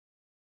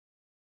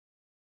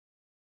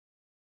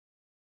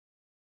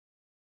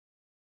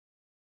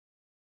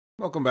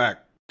Welcome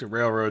back to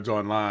Railroads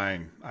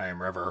Online. I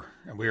am Rever,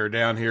 and we are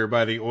down here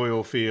by the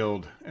oil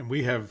field, and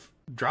we have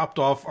dropped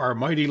off our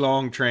mighty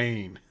long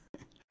train.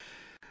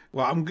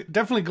 Well, I'm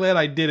definitely glad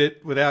I did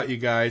it without you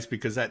guys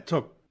because that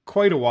took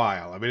quite a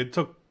while. I mean, it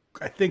took,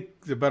 I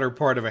think, the better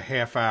part of a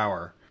half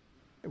hour.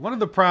 And one of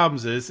the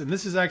problems is, and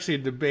this is actually a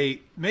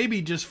debate,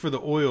 maybe just for the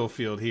oil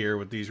field here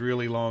with these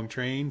really long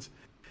trains,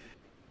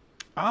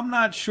 I'm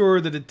not sure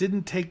that it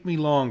didn't take me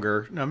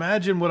longer. Now,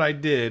 imagine what I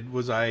did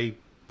was I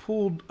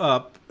pulled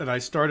up and I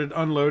started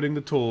unloading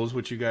the tools,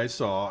 which you guys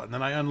saw, and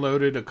then I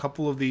unloaded a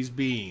couple of these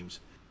beams.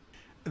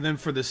 And then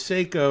for the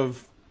sake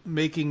of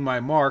making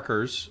my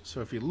markers, so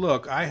if you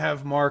look, I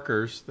have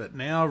markers that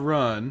now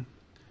run.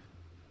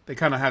 They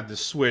kind of have to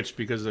switch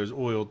because there's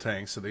oil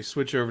tanks, so they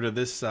switch over to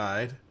this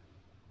side.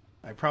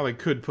 I probably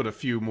could put a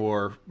few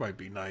more, might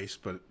be nice,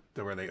 but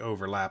where they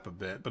overlap a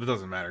bit, but it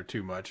doesn't matter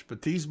too much.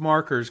 But these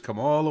markers come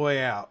all the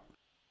way out.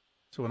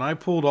 So when I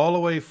pulled all the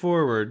way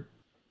forward,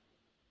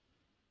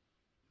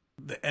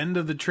 the end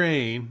of the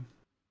train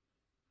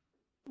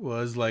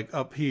was like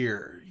up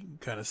here. You can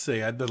kind of see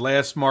the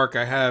last mark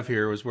I have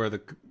here was where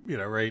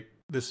right,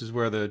 this is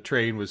where the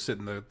train was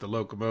sitting, the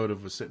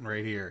locomotive was sitting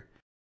right here.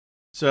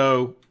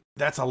 So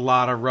that's a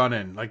lot of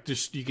running. Like,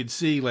 just, you could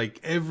see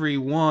like every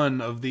one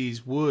of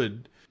these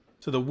wood.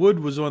 So the wood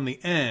was on the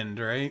end,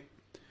 right?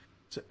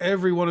 So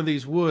every one of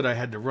these wood I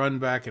had to run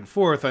back and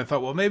forth. I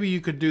thought, well, maybe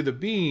you could do the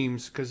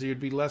beams because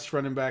you'd be less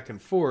running back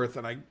and forth.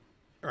 And I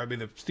mean,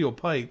 the steel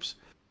pipes.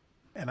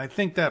 And I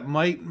think that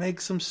might make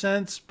some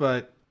sense,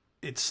 but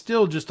it's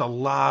still just a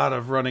lot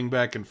of running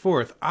back and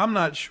forth. I'm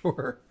not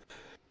sure.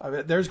 I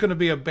mean, there's going to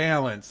be a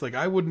balance. Like,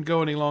 I wouldn't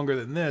go any longer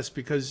than this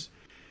because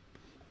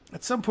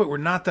at some point we're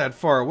not that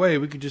far away.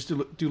 We could just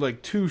do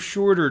like two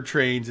shorter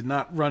trains and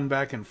not run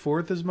back and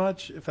forth as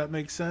much, if that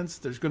makes sense.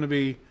 There's going to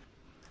be,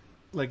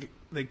 like,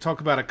 they talk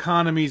about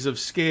economies of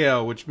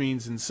scale, which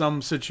means in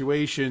some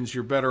situations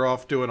you're better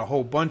off doing a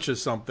whole bunch of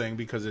something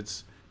because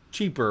it's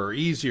cheaper or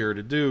easier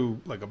to do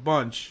like a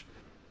bunch.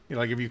 You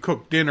know, like if you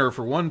cook dinner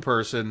for one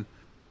person,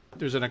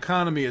 there's an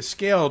economy of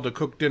scale to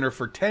cook dinner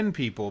for 10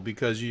 people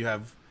because you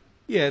have,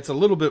 yeah, it's a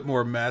little bit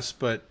more mess,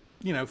 but,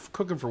 you know,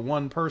 cooking for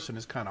one person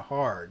is kind of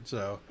hard.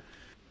 So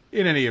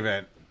in any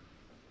event,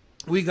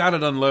 we got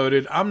it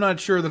unloaded. I'm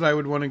not sure that I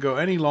would want to go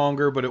any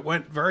longer, but it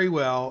went very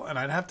well. And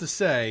I'd have to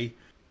say,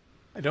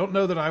 I don't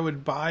know that I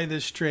would buy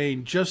this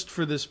train just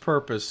for this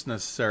purpose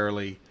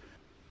necessarily,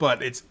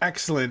 but it's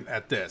excellent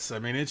at this. I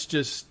mean,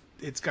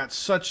 it's got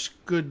such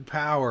good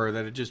power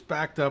that it just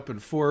backed up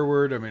and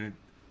forward. I mean,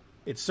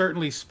 it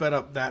certainly sped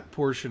up that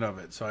portion of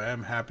it, so I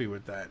am happy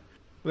with that.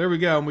 There we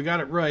go, and we got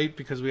it right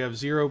because we have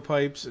 0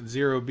 pipes and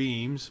 0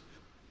 beams,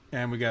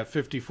 and we got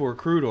 54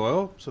 crude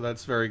oil, so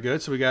that's very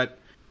good. So we got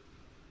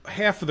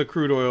half of the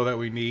crude oil that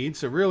we need,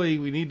 so really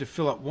we need to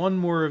fill up one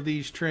more of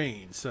these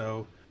trains.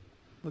 So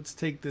let's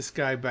take this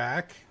guy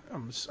back.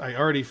 I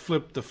already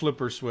flipped the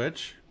flipper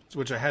switch,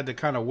 which I had to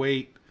kind of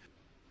wait.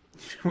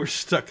 We're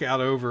stuck out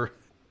over.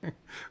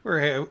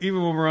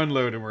 Even when we're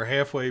unloading, we're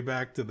halfway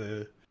back to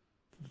the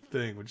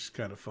thing, which is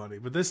kind of funny.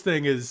 But this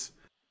thing is,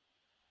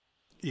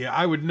 yeah,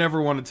 I would never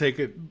want to take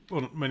it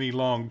on many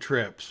long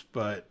trips.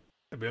 But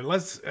I mean,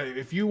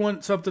 if you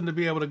want something to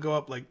be able to go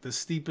up like the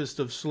steepest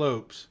of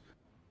slopes,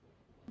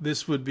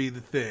 this would be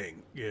the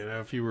thing. You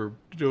know, if you were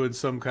doing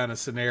some kind of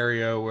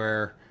scenario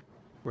where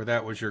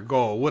that was your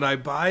goal. Would I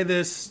buy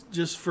this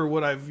just for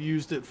what I've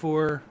used it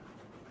for?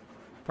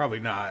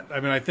 Probably not. I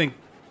mean, I think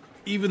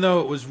even though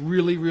it was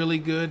really, really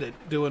good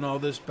at doing all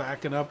this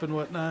backing up and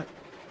whatnot,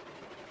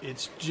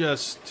 it's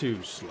just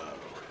too slow.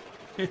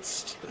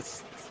 It's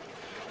just,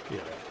 yeah.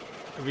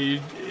 I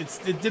mean,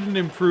 it didn't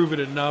improve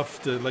it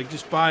enough to, like,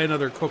 just buy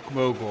another Cook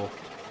Mogul.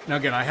 Now,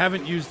 again, I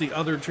haven't used the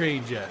other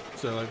trains yet,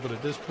 so, like, but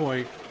at this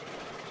point,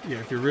 yeah,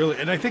 if you're really,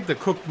 and I think the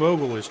Cook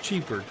Mogul is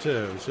cheaper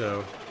too,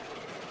 so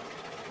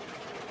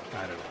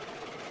I don't know.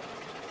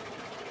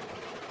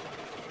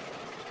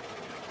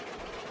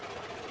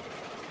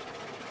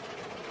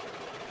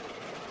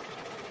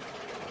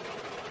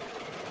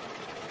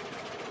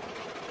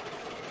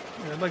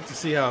 I'd like to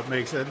see how it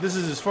makes it. This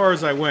is as far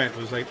as I went.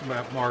 It was like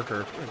that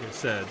marker, like I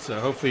said. So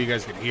hopefully you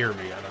guys can hear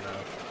me. I don't know.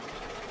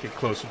 Get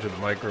closer to the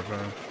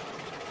microphone.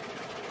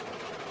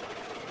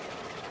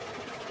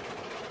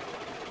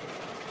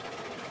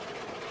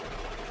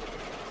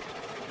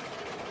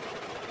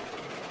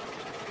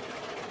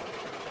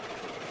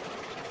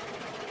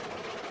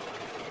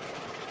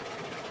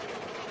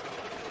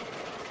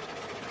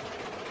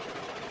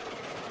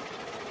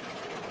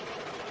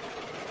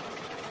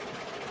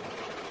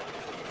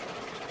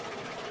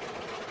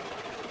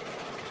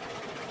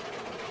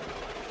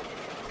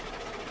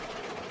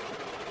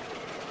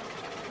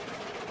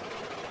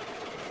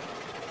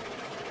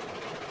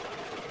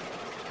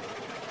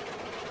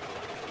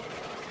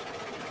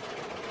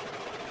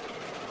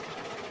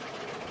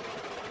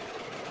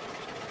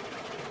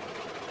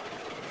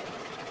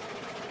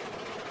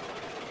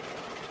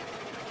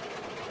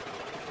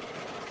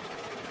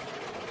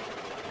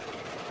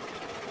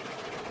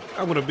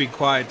 I'm going to be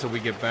quiet till we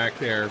get back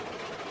there.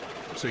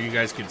 so you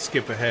guys can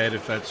skip ahead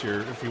if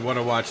if you want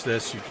to watch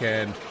this, you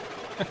can.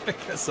 I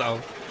guess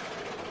I'll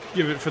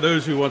give it for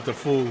those who want the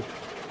full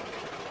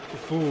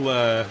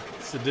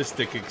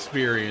sadistic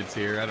experience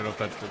here. I don't know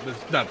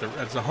if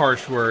that's a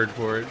harsh word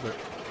for it, but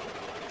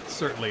it's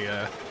certainly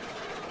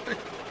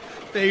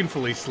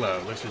painfully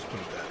slow. Let's just put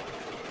it that way.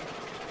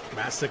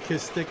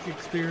 Masochistic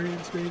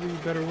experience, maybe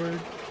a better word.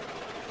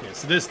 Yeah,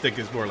 sadistic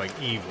is more like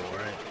evil,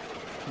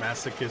 right?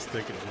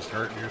 Masochistic is just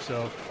hurting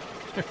yourself.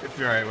 If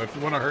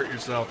you want to hurt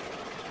yourself,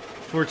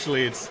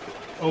 fortunately, it's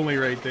only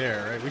right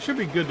there, right? We should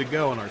be good to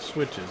go on our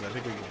switches. I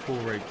think we can pull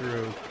right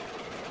through.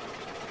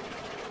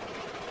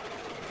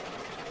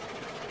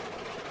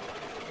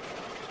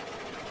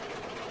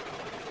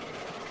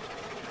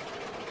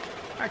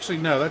 Actually,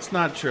 no, that's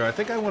not true. I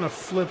think I want to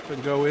flip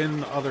and go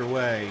in the other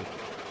way.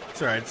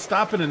 It's alright.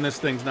 Stopping in this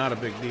thing's not a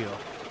big deal.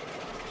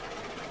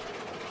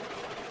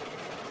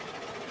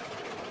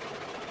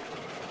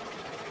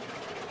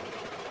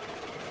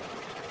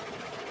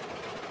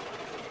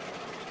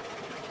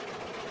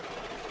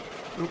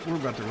 Oh, we're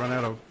about to run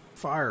out of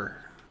fire.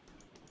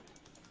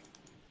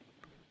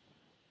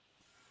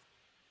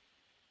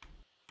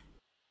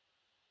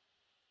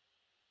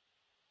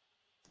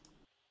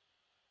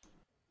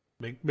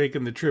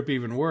 Making the trip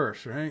even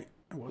worse, right?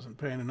 I wasn't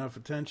paying enough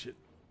attention.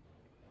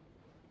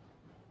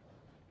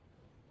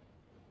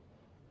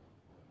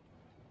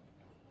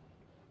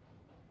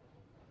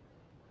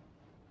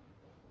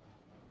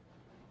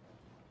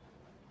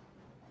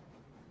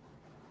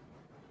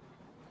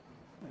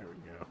 There we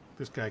go.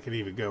 This guy could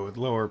even go with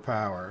lower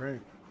power,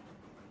 right?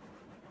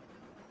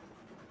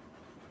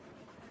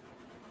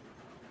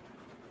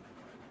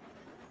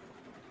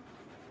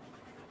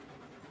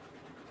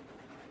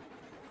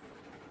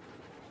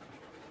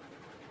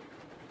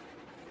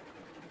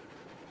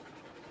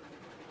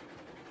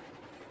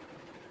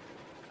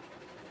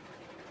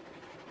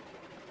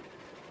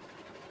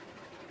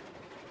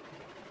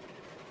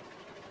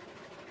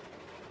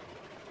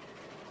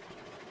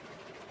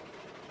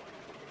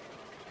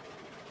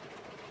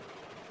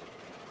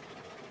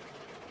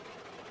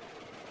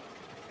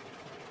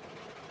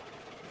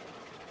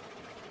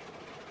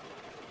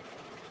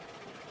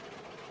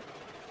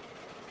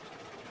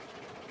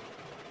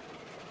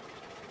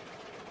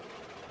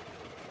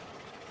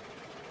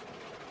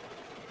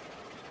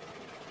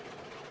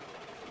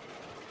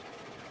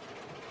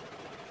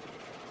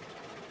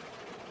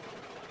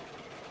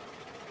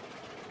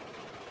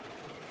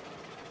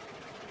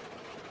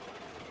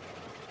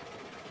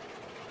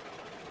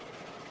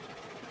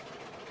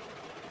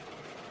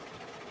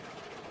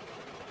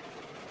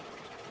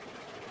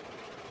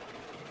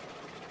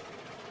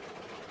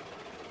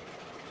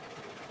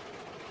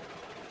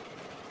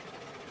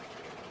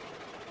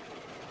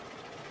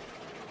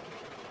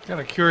 Kind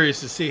of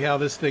curious to see how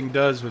this thing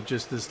does with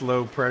just this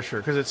low pressure,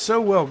 because it's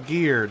so well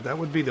geared. That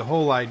would be the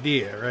whole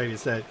idea, right?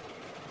 Is that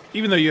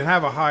even though you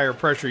have a higher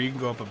pressure, you can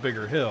go up a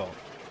bigger hill.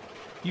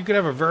 You could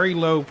have a very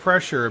low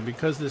pressure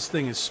because this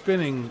thing is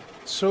spinning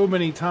so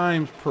many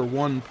times per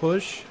one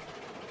push.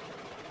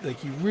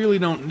 Like, you really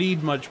don't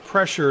need much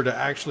pressure to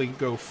actually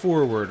go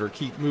forward or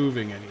keep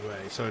moving anyway.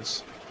 So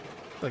it's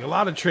like a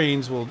lot of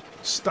trains will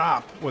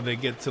stop when they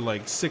get to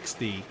like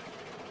 60.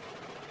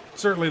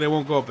 Certainly they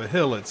won't go up a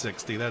hill at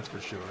 60, that's for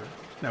sure.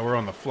 Now we're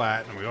on the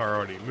flat and we are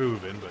already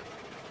moving,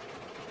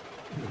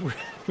 but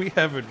we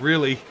haven't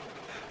really...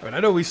 I mean, I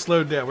know we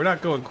slowed down. We're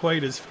not going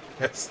quite as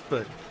fast,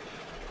 but...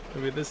 I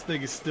mean, this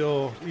thing is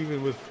still,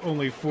 even with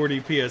only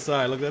 40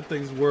 PSI, look, that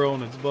thing's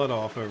whirling its butt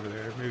off over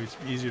there. Maybe it's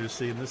easier to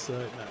see in this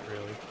side. Not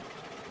really.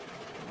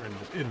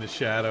 We're in the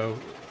shadow.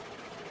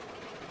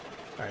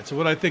 Alright, so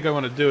what I think I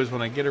want to do is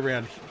when I get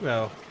around...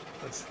 Well,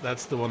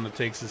 that's the one that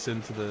takes us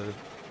into the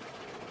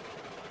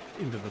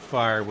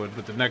firewood,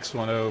 but the next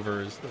one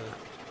over is the...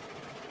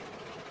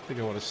 I think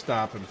I want to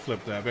stop and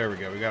flip that. There we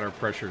go. We got our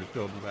pressures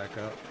building back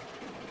up.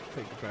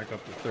 Take it back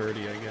up to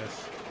 30, I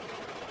guess.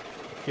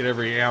 Get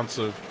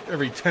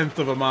every tenth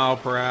of a mile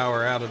per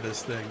hour out of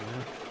this thing.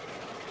 Yeah?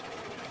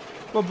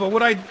 Well, but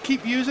would I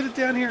keep using it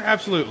down here?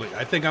 Absolutely.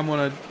 I think I'm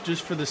gonna,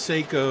 just for the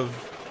sake of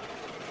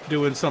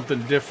doing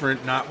something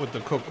different, not with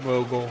the Cook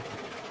Mogul.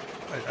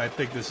 I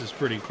think this is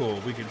pretty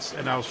cool. We can,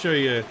 and I'll show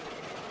you.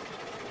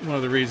 One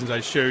of the reasons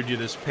I showed you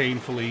this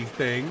painfully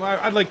thing. Well,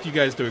 I'd like you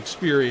guys to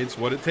experience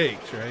what it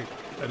takes, right?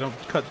 I don't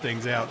cut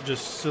things out,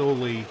 just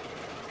solely,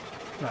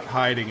 not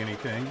hiding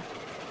anything.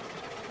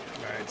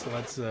 All right, so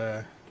let's.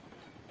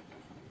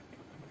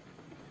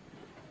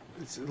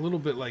 It's a little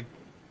bit like.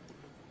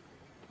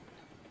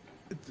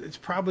 It's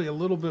probably a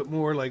little bit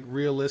more like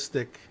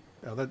realistic.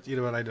 Oh, that, you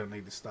know what? I don't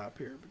need to stop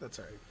here, but that's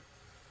all right.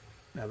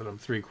 Now that I'm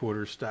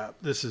 3/4 stop,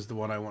 this is the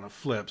one I want to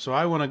flip. So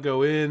I want to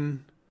go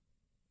in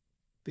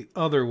the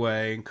other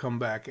way and come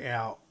back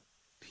out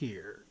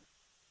here.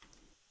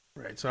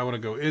 Right, so I want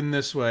to go in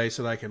this way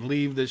so that I can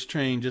leave this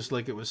train just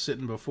like it was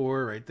sitting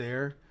before, right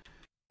there.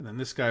 And then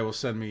this guy will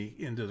send me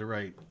into the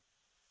right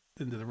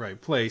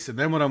place. And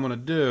then what I'm going to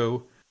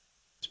do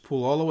is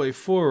pull all the way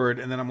forward,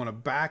 and then I'm going to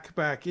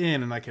back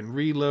in, and I can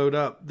reload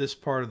up this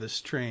part of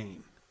this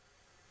train.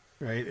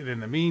 right? And in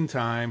the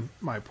meantime,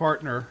 my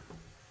partner,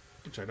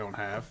 which I don't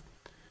have,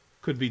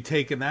 could be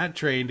taking that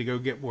train to go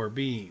get more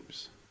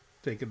beams,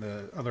 taking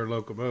the other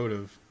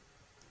locomotive.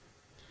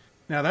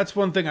 Now, that's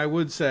one thing I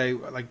would say,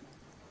 like,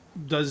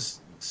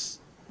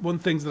 one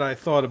thing that I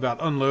thought about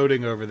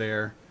unloading over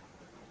there,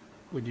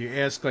 when you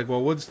ask, like,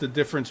 well, what's the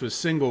difference with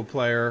single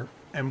player,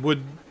 and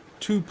would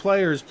two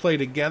players play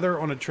together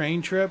on a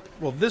train trip?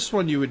 Well, this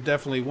one you would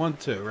definitely want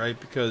to, right?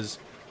 Because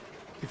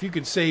if you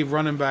could save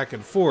running back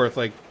and forth,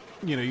 like,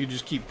 you know, you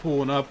just keep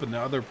pulling up and the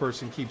other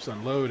person keeps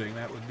unloading,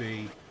 that would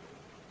be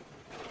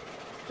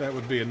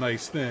a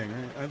nice thing.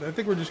 Right? I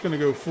think we're just going to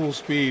go full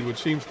speed,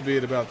 which seems to be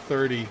at about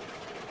 30.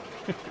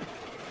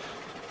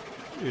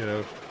 You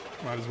know,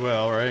 might as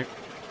well, right?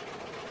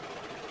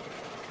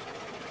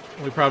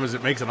 Only problem is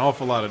it makes an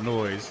awful lot of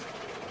noise.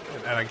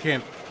 And I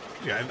can't,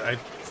 yeah,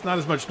 it's not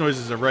as much noise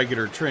as a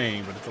regular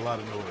train, but it's a lot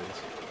of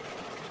noise.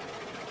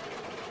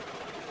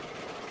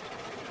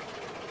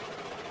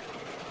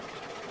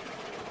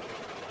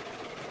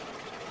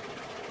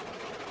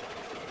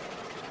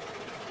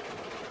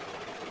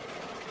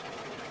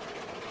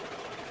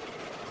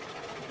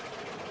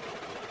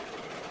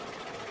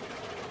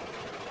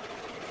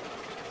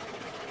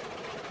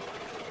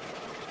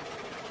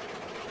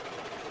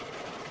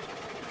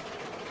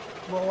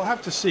 Well, we'll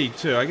have to see,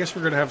 too. I guess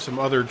we're going to have some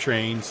other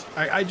trains.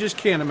 I just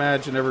can't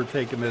imagine ever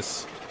taking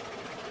this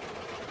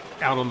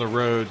out on the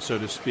road, so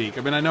to speak.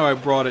 I mean, I know I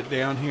brought it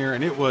down here,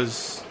 and it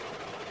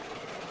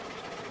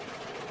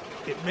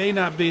may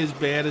not be as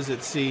bad as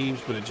it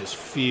seems, but it just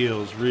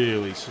feels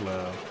really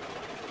slow.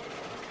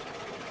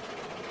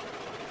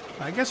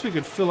 I guess we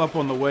could fill up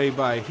on the way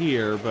by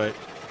here, but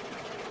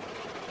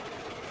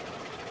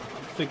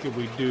I'm thinking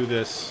we do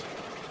this.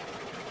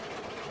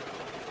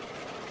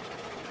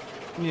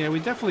 Yeah, we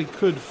definitely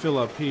could fill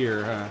up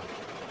here, huh?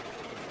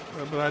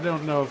 But I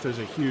don't know if there's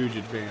a huge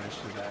advantage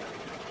to that.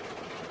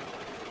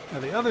 Now,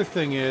 the other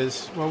thing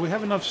is, well, we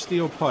have enough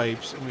steel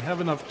pipes, and we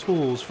have enough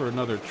tools for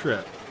another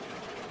trip.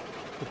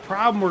 The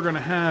problem we're going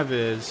to have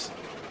is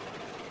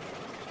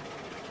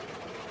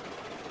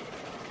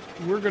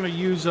we're going to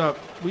use up,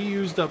 we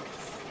used up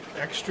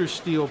extra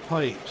steel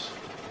pipes.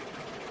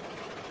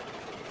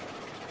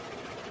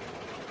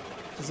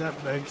 Does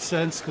that make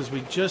sense? Because we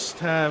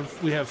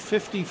have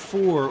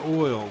 54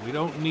 oil. We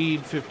don't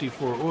need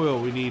 54 oil.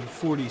 We need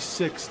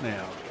 46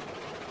 now.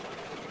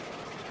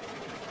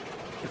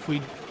 If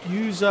we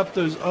use up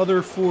those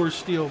other 4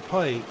 steel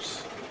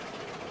pipes,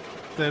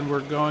 then we're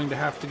going to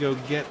have to go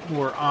get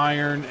more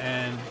iron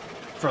and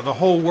for the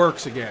whole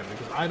works again.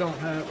 Because I don't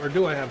have, or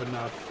do I have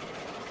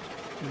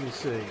enough? Let me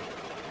see.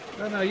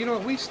 No, you know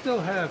what? We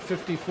still have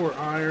 54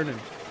 iron and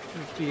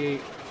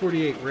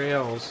 48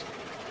 rails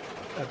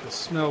at the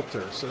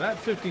smelter. So that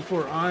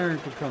 54 iron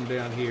could come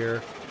down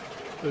here.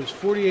 Those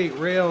 48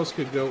 rails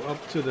could go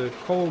up to the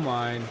coal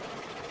mine.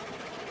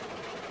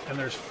 And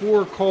there's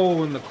 4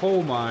 coal in the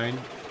coal mine.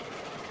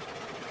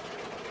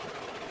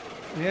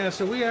 Yeah,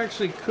 so we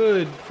actually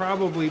could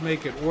probably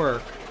make it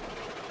work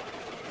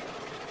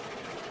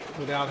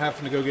without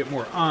having to go get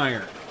more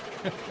iron.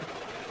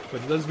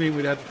 But it does mean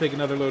we'd have to take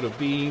another load of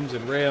beams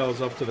and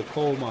rails up to the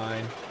coal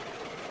mine.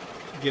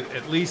 Get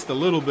at least a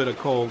little bit of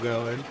coal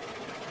going.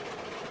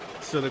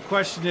 So the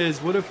question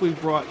is, what if we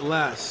brought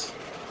less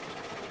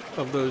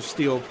of those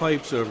steel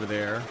pipes over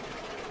there?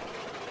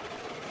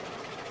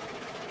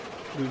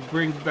 We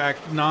bring back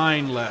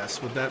 9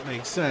 less. Would that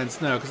make sense?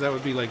 No, because that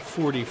would be like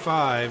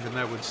 45, and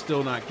that would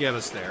still not get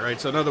us there,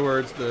 right? So in other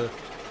words,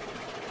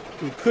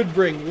 we could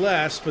bring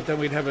less, but then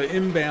we'd have an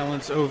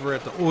imbalance over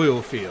at the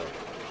oil field,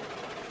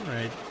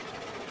 right?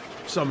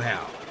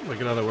 Somehow. Like,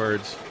 in other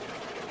words,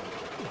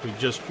 if we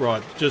just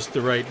brought just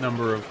the right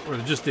number of, or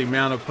just the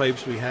amount of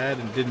pipes we had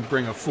and didn't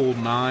bring a full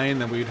 9,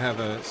 then we'd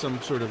have some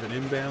sort of an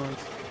imbalance.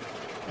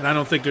 And I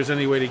don't think there's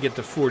any way to get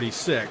to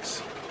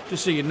 46.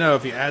 Just so you know,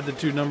 if you add the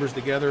 2 numbers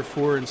together,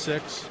 4 and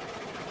 6,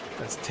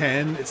 that's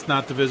 10. It's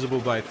not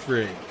divisible by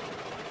 3.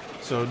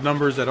 So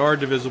numbers that are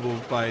divisible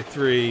by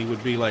 3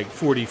 would be like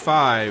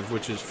 45,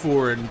 which is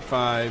 4 and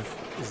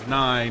 5 is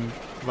 9.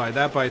 Divide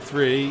that by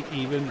 3,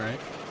 even, right?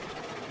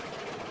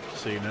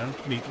 So you know,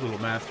 neat little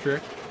math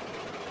trick.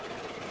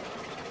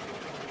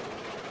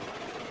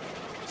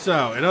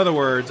 So, in other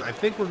words, I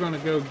think we're going to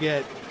go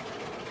get,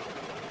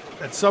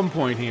 at some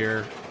point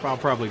here, I'll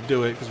probably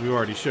do it because we've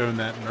already shown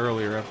that in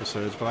earlier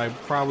episodes, but I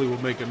probably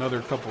will make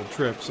another couple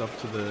trips up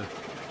to the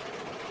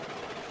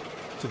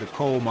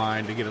coal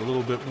mine to get a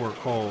little bit more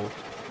coal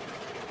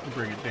and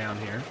bring it down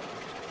here.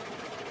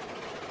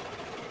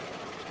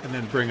 And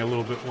then bring a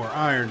little bit more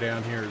iron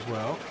down here as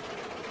well.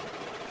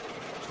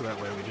 So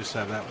that way we just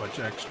have that much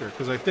extra.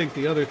 Because I think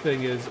the other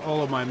thing is,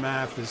 all of my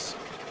math is,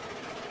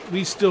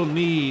 we still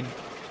need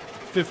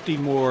 50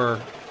 more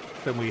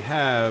than we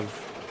have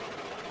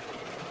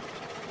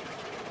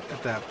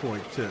at that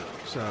point too.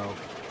 So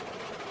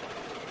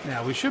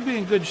now we should be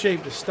in good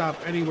shape to stop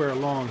anywhere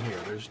along here.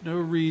 There's no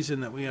reason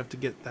that we have to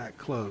get that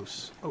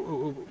close.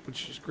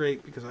 Which is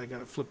great because I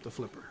gotta flip the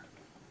flipper.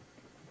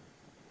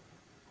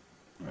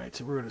 All right,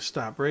 so we're gonna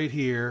stop right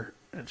here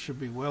That should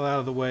be well out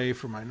of the way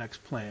for my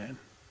next plan.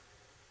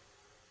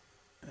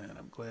 And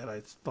I'm glad I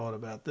thought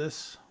about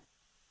this.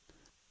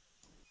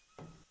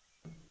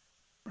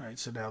 All right,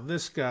 so now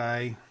this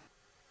guy,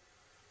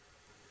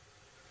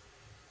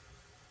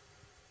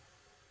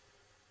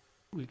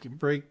 we can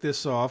break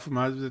this off.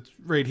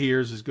 Right here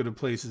is as good a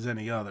place as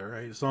any other,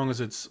 right? As long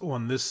as it's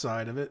on this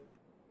side of it.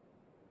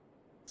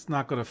 It's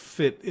not going to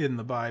fit in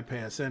the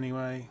bypass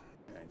anyway.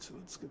 All right, so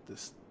let's get the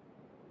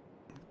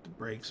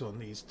brakes on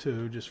these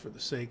two just for the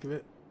sake of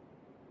it.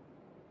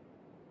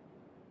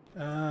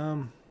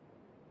 Yeah.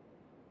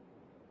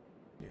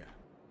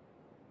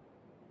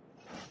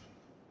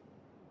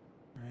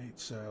 Right,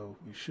 so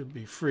we should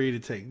be free to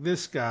take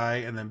this guy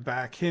and then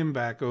back him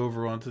back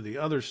over onto the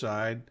other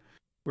side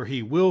where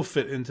he will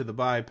fit into the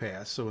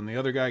bypass. So when the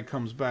other guy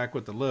comes back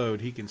with the load,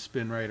 he can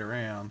spin right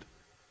around.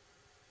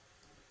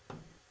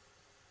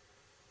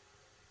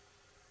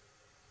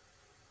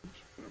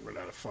 Run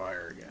out of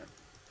fire again.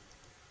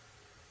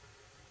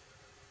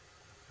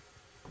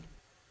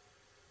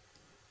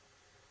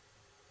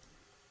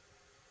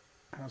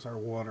 How's our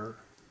water?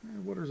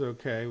 Water's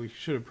okay. We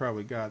should have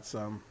probably got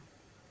some.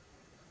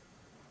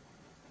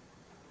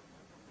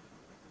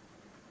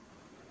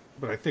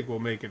 But I think we'll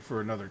make it for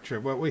another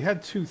trip. Well, we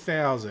had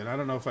 2,000. I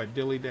don't know if I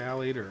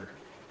dilly-dallied or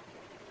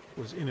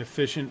was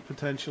inefficient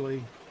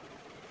potentially.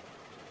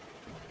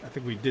 I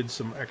think we did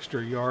some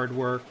extra yard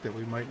work that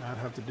we might not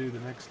have to do the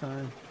next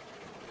time.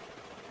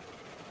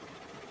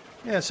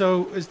 Yeah,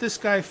 so is this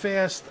guy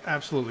fast?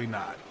 Absolutely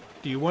not.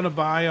 Do you want to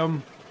buy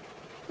him?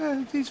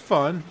 He's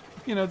fun.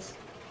 You know,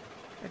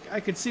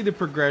 I could see the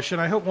progression.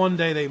 I hope one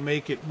day they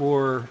make it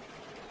more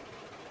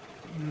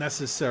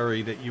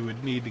necessary that you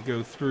would need to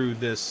go through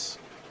this,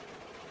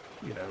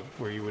 you know,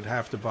 where you would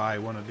have to buy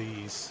one of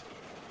these.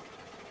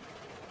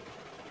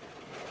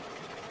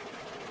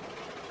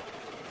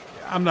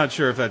 I'm not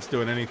sure if that's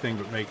doing anything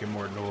but making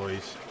more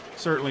noise.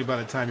 Certainly by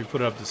the time you put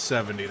it up to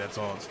 70, that's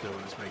all it's doing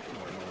is making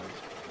more noise.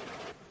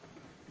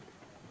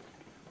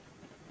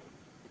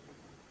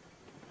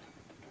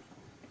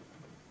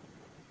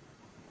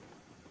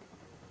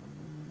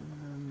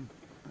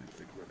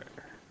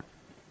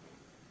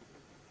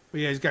 But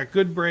yeah, he's got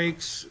good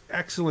brakes,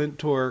 excellent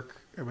torque.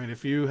 I mean,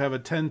 if you have a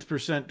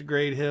 10%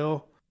 grade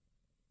hill,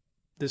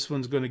 this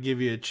one's going to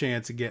give you a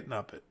chance of getting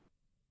up it.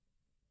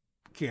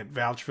 Can't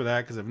vouch for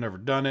that because I've never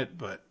done it,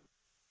 but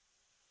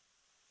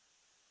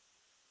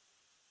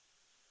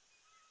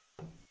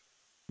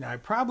now I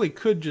probably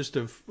could just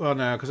have, well,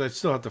 no, because I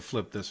still have to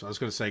flip this. I was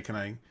going to say, can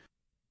I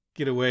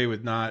get away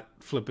with not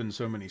flipping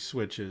so many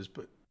switches?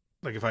 But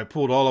like if I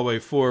pulled all the way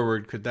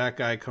forward, could that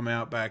guy come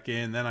out back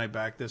in? Then I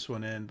back this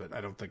one in, but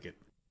I don't think it.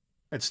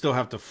 I'd still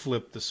have to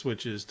flip the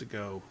switches to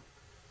go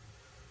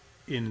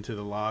into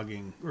the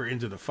logging or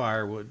into the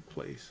firewood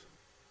place.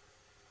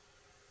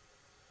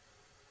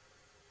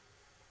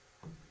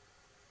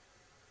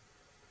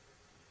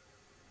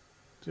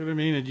 See what I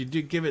mean? And you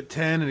do give it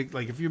 10, and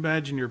like if you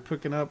imagine you're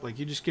picking up, like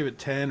you just give it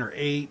 10 or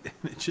 8,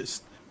 and it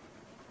just,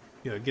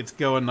 you know, it gets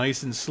going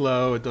nice and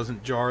slow. It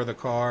doesn't jar the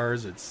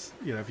cars. It's,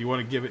 you know, if you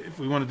want to give it, if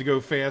we wanted to go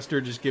faster,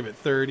 just give it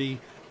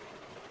 30,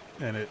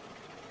 and it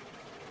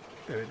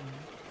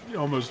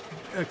almost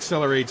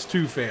accelerates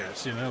too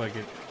fast, you know, like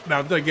it.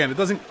 Now again, it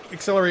doesn't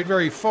accelerate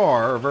very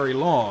far or very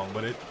long,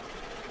 but it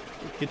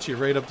gets you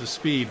right up to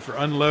speed. For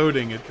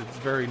unloading it's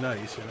very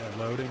nice, you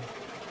know, loading.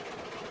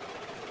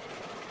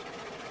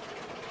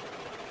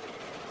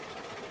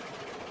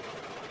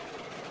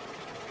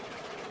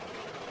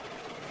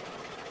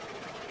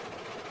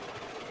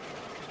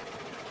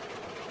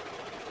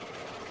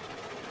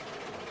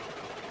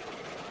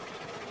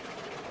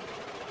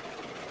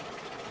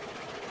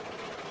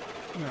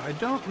 I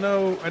don't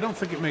know, I don't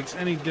think it makes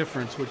any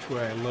difference which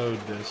way I load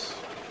this.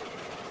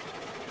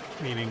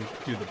 Meaning,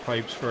 do the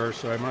pipes first,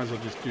 so I might as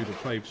well just do the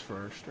pipes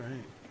first,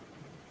 right?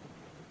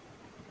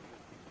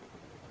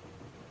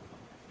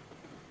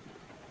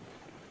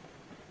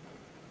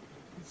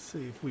 Let's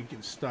see if we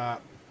can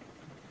stop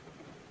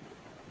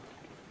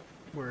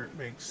where it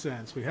makes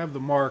sense. We have the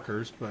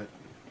markers, but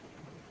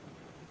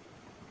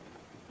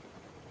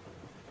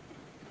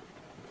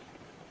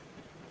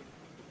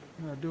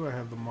do I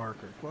have the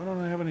markers? Why don't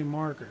I have any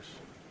markers?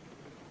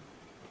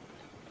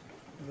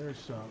 There's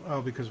some.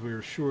 Oh, because we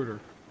were shorter.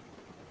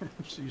 I'm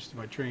so used to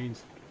my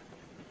trains.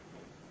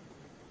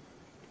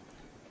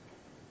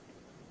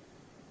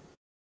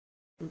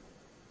 Oop.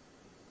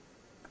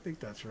 I think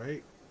that's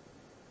right.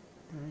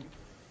 Right.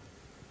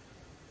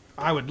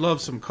 I would love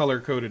some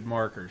color-coded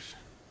markers.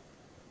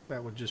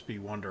 That would just be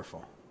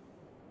wonderful.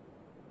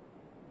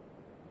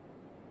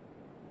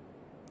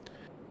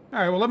 All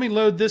right, well, let me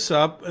load this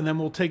up, and then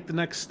we'll take the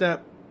next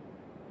step.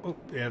 Oh,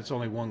 yeah, it's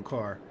only one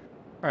car.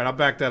 All right, I'll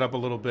back that up a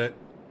little bit.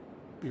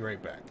 Be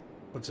right back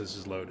once this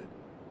is loaded.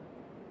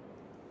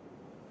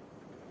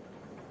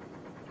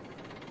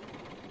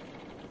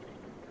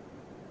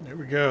 There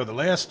we go. The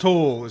last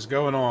tool is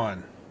going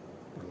on.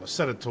 Well, a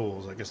set of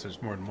tools. I guess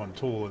there's more than one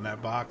tool in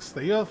that box.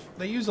 They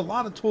use a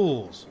lot of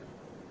tools.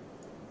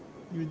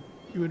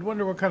 you would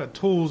wonder what kind of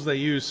tools they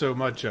use so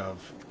much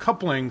of.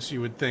 Couplings,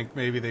 you would think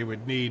maybe they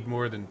would need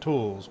more than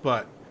tools,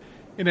 but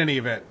in any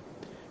event,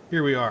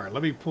 here we are.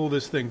 Let me pull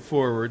this thing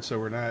forward so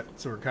we're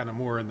kind of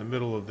more in the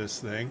middle of this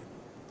thing.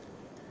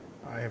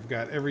 I have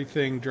got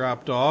everything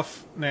dropped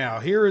off. Now,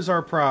 here is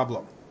our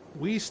problem.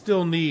 We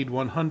still need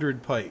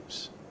 100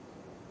 pipes.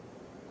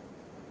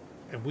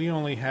 And we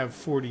only have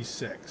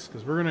 46,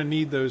 because we're going to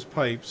need those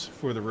pipes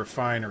for the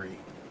refinery.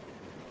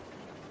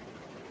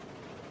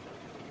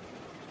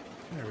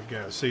 There we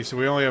go. See, so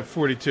we only have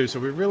 42, so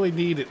we really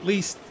need at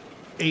least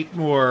 8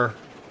 more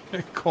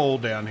coal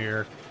down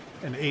here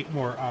and 8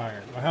 more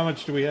iron. Well, how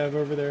much do we have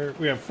over there?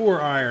 We have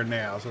 4 iron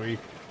now, so we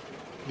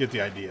get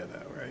the idea,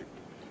 though, right?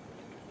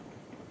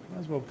 Might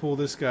as well pull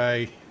this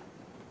guy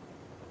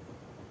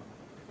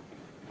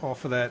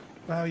off of that.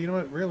 Wow, you know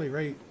what? Really,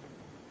 right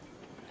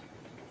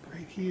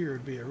here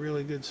would be a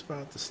really good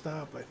spot to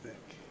stop, I think.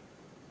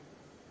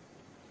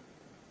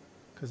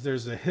 Because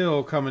there's a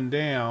hill coming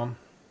down.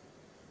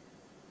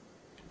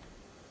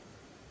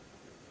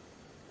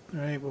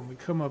 All right, when we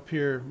come up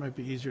here, it might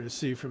be easier to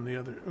see from the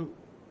other... Oh,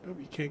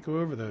 you can't go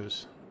over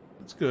those.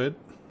 That's good.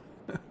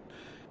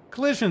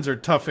 Collisions are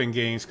tough in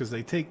games because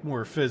they take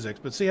more physics.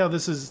 But see how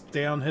this is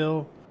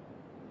downhill?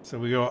 So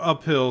we go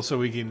uphill so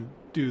we can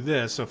do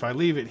this. So if I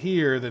leave it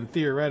here, then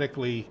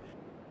theoretically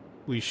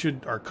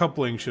our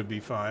coupling should be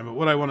fine. But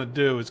what I want to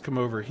do is come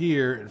over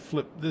here and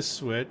flip this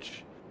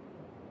switch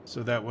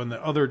so that when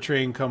the other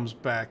train comes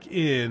back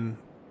in,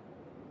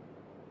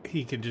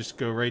 he can just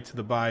go right to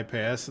the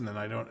bypass, and then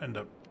I don't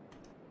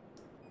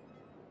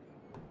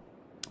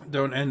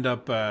end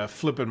up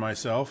flipping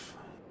myself.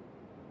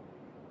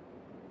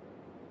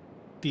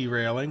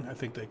 Derailing, I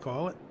think they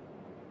call it.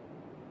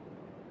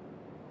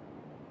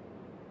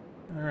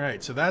 All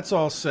right, so that's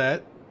all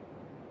set.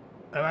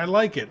 And I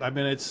like it. I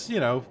mean, it's, you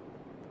know,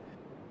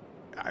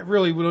 I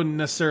really wouldn't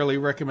necessarily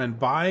recommend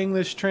buying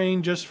this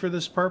train just for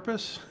this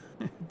purpose.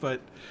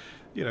 But,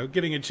 you know,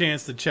 getting a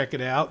chance to check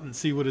it out and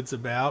see what it's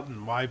about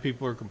and why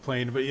people are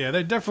complaining. But yeah,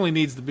 there definitely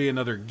needs to be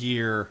another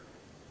gear.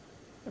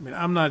 I mean,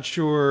 I'm not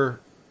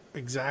sure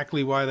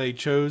exactly why they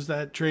chose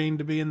that train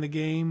to be in the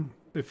game.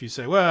 If you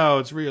say, well,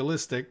 it's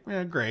realistic,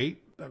 yeah,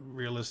 great.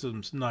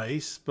 Realism's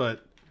nice,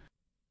 but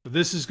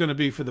this is going to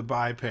be for the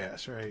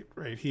bypass, right?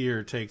 Right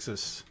here takes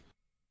us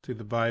to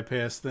the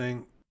bypass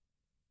thing.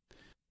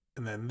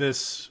 And then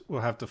this will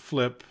have to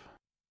flip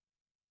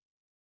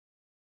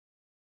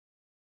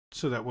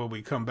so that when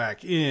we come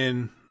back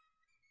in...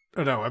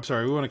 Oh, no, I'm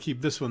sorry. We want to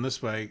keep this one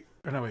this way.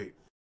 Oh, no, wait.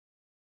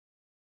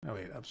 Oh,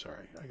 wait, I'm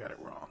sorry. I got it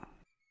wrong.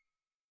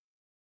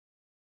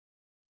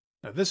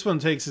 Now, this one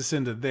takes us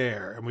into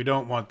there, and we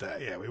don't want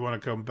that. Yeah, we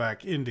want to come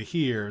back into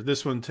here.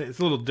 This one, it's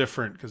a little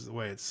different because of the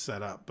way it's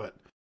set up, but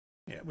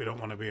yeah, we don't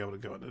want to be able to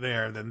go into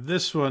there. Then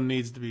this one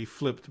needs to be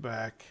flipped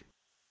back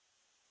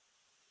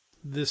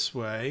this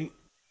way.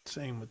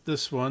 Same with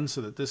this one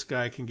so that this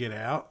guy can get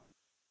out.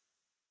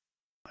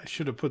 I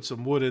should have put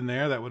some wood in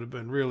there. That would have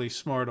been really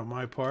smart on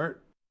my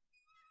part.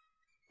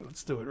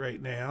 Let's do it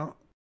right now.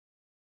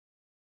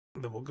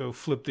 Then we'll go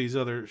flip these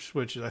other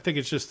switches. I think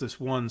it's just this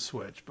one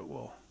switch, but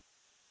we'll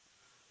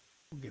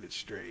get it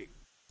straight.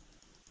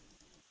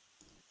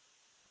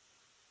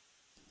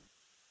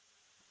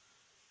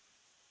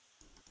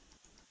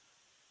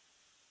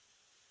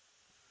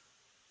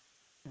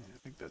 Yeah, I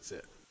think that's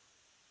it.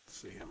 Let's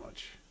see how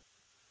much.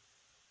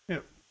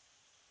 Yep.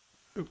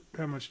 Oop,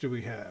 how much do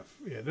we have?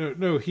 Yeah,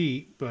 no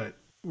heat, but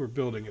we're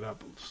building it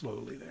up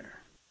slowly there.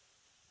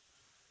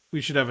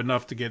 We should have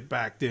enough to get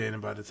backed in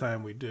by the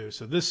time we do.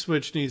 So this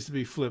switch needs to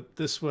be flipped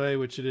this way,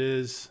 which it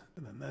is.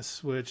 And then this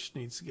switch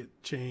needs to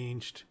get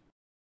changed.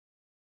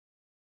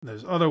 And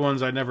there's other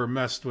ones I never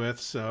messed with,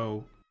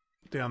 so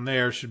down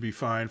there should be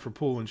fine for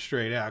pulling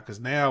straight out. Because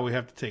now we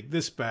have to take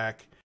this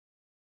back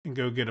and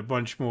go get a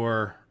bunch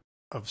more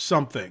of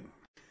something.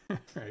 All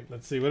right,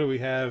 let's see. What do we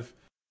have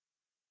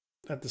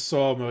at the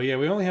sawmill? Yeah,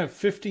 we only have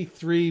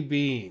 53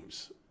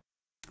 beams.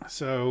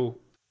 So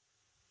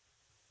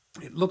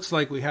it looks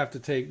like we have to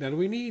take... Now,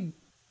 we need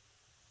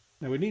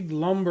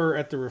lumber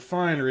at the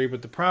refinery,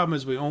 but the problem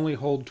is we only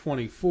hold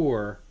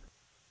 24.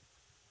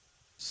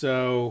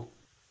 So,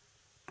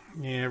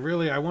 yeah,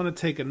 really, I want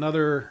to take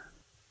another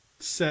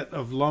set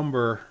of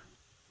lumber.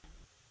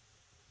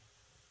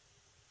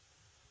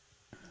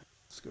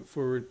 Let's go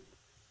forward.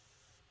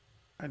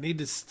 I need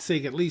to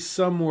take at least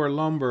some more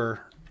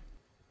lumber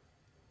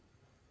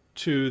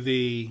to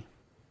the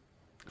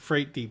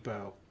freight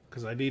depot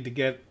because I need to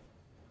get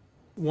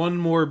one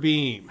more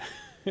beam.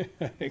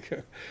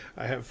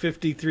 I have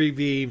 53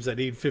 beams. I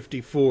need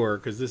 54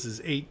 because this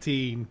is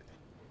 18.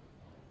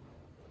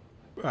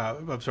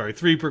 I'm sorry,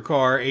 3 per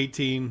car.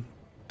 18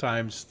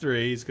 times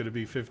 3 is going to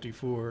be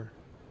 54.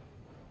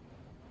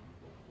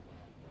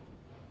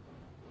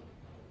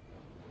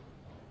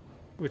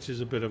 Which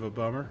is a bit of a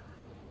bummer.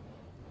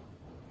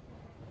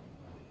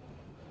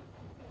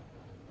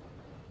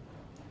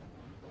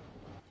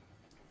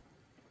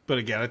 But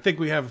again, I think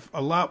we have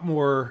a lot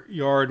more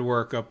yard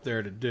work up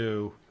there to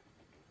do.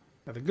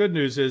 Now, the good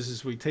news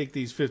is we take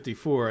these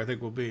 54, I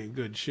think we'll be in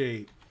good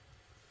shape.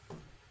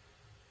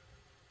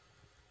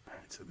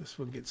 so this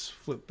one gets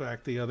flipped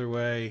back the other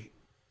way.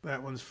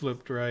 That one's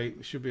flipped right.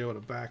 We should be able to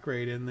back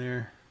right in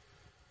there.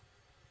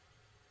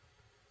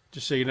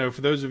 Just so you know,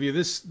 for those of you,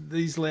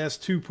 these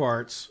last two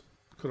parts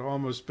could have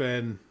almost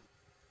been,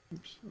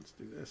 oops, let's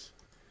do this.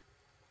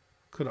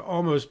 Could have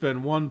almost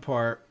been one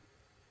part.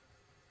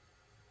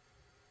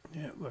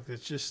 Yeah, look,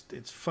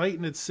 it's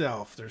fighting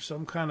itself. There's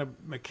some kind of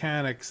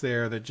mechanics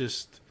there that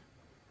just,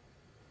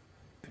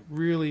 it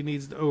really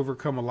needs to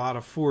overcome a lot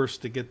of force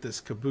to get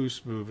this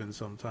caboose moving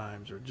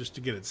sometimes, or just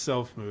to get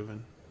itself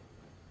moving.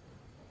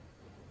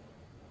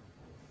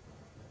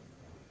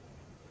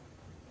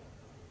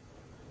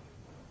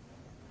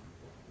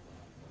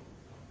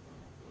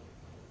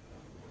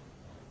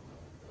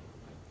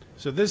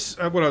 So this,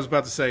 what I was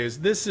about to say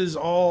is, this is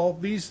all,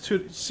 these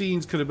two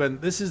scenes could have been,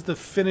 this is the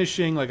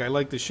finishing, like I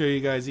like to show you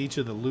guys each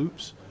of the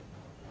loops.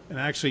 And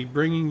actually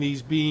bringing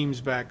these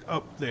beams back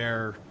up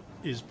there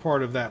is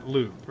part of that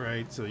loop,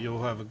 right? So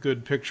you'll have a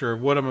good picture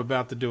of what I'm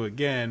about to do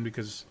again,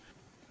 because,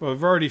 well,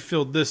 I've already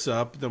filled this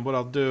up. Then what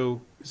I'll do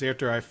is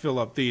after I fill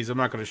up these, I'm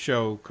not going to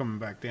show coming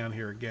back down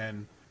here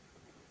again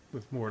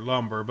with more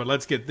lumber. But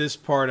let's get this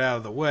part out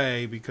of the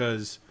way,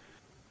 because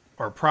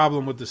our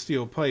problem with the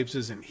steel pipes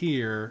isn't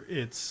here.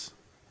 It's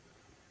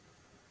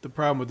the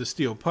problem with the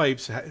steel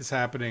pipes is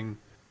happening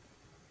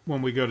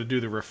when we go to do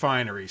the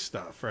refinery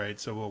stuff, right?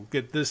 So we'll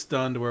get this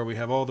done to where we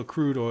have all the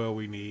crude oil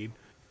we need.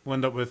 We'll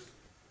end up with,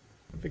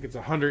 I think it's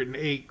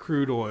 108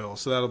 crude oil,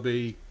 so that'll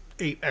be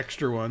 8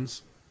 extra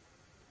ones.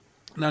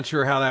 Not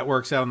sure how that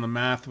works out in the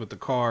math with the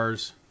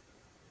cars,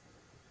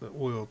 the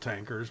oil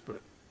tankers,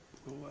 but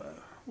we'll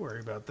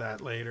worry about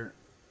that later.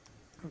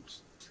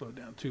 Oops, slowed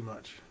down too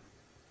much.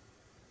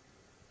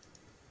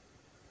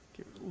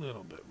 Give it a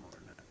little bit more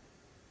than that.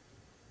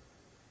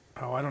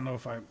 Oh, I don't know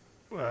if I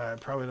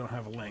probably don't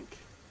have a link.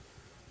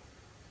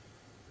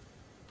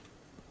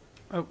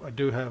 Oh, I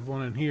do have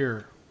one in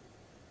here.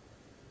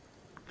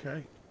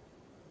 Okay.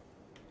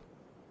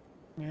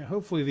 Yeah,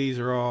 hopefully these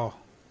are all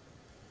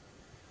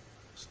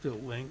still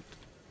linked.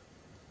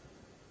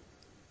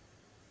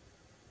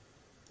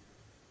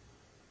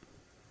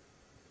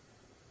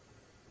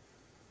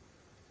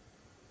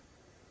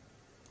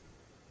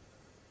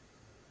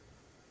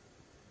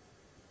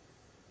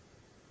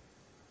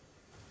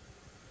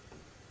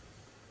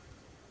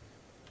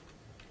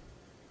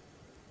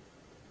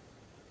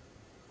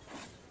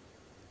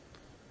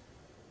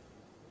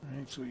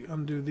 Alright, so we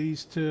undo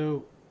these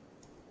two.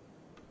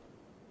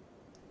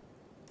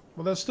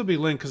 Well, they'll still be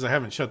linked because I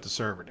haven't shut the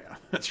server down.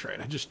 That's right,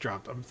 I just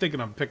dropped them. I'm thinking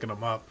I'm picking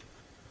them up.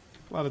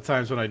 A lot of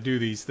times when I do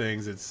these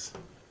things, it's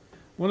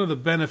one of the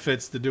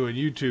benefits to doing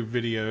YouTube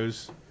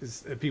videos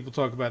is that people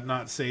talk about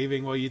not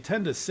saving. Well, you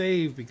tend to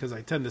save because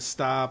I tend to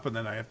stop and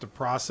then I have to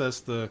process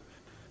that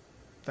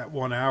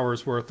 1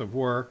 hour's worth of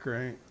work,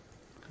 right?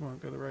 Come on,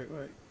 go the right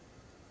way.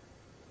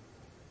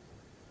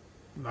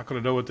 I'm not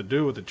going to know what to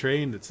do with the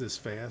train that's this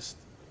fast.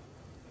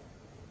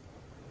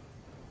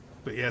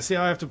 But yeah, see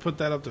how I have to put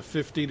that up to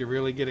 50 to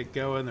really get it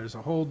going? There's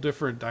a whole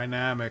different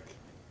dynamic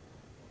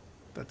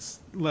that's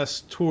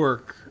less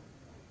torque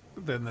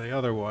than the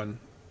other one.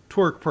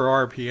 Torque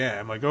per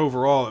RPM. Like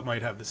overall it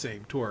might have the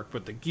same torque,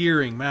 but the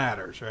gearing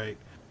matters, right?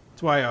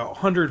 That's why a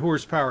 100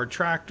 horsepower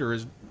tractor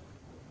is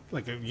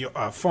like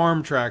a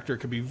farm tractor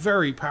could be a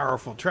very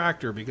powerful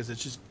tractor because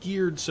it's just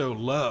geared so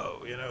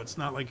low. You know, it's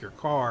not like your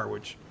car,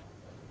 which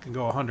can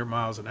go 100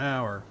 miles an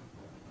hour.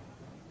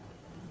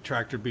 The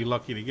tractor would be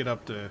lucky to get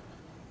up to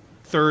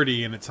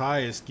 30 in its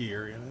highest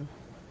gear, you know.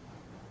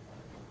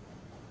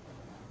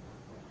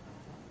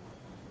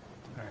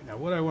 Alright, now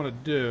what I want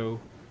to do,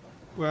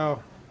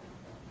 well,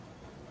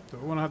 do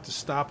I want to have to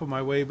stop on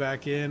my way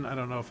back in? I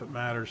don't know if it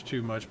matters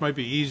too much. Might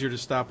be easier to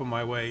stop on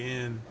my way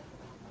in.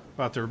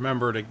 I'll have to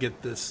remember to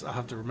get this, I'll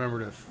have to remember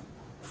to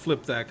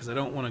flip that because I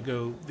don't want to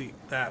go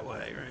that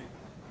way, right?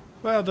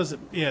 Well, it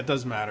doesn't, yeah, it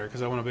does matter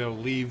because I want to be able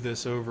to leave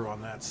this over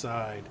on that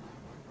side.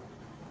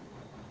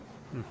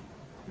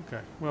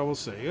 Okay, well, we'll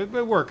see.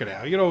 We'll work it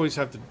out. You'd always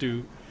have to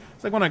do...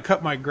 It's like when I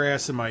cut my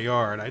grass in my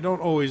yard. I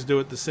don't always do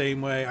it the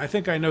same way. I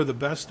think I know the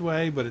best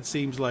way, but it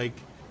seems like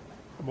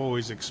I'm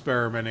always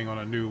experimenting on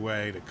a new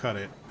way to cut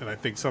it. And I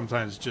think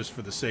sometimes just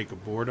for the sake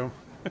of boredom.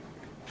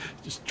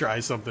 Just try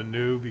something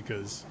new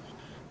because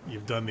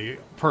you've done the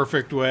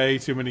perfect way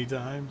too many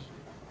times.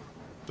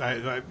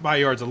 My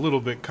yard's a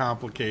little bit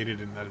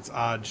complicated in that it's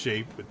odd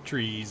shaped with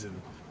trees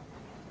and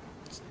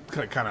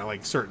kind of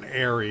like certain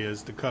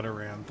areas to cut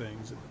around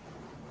things.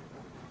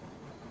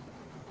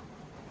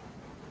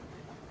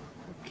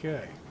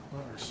 Okay,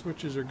 well, our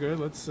switches are good.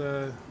 Let's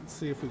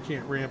see if we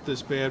can't ramp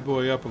this bad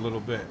boy up a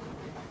little bit.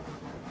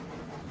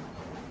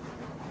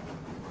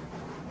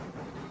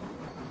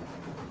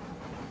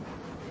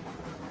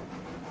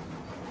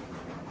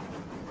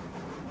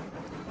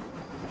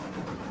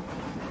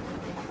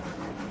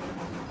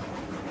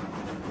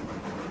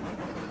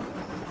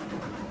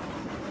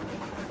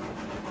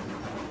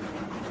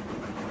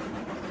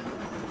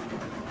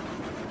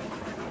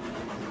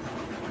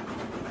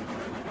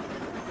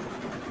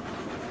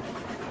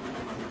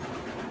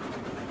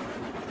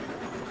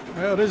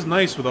 Well, it is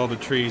nice with all the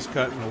trees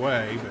cutting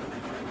away,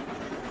 but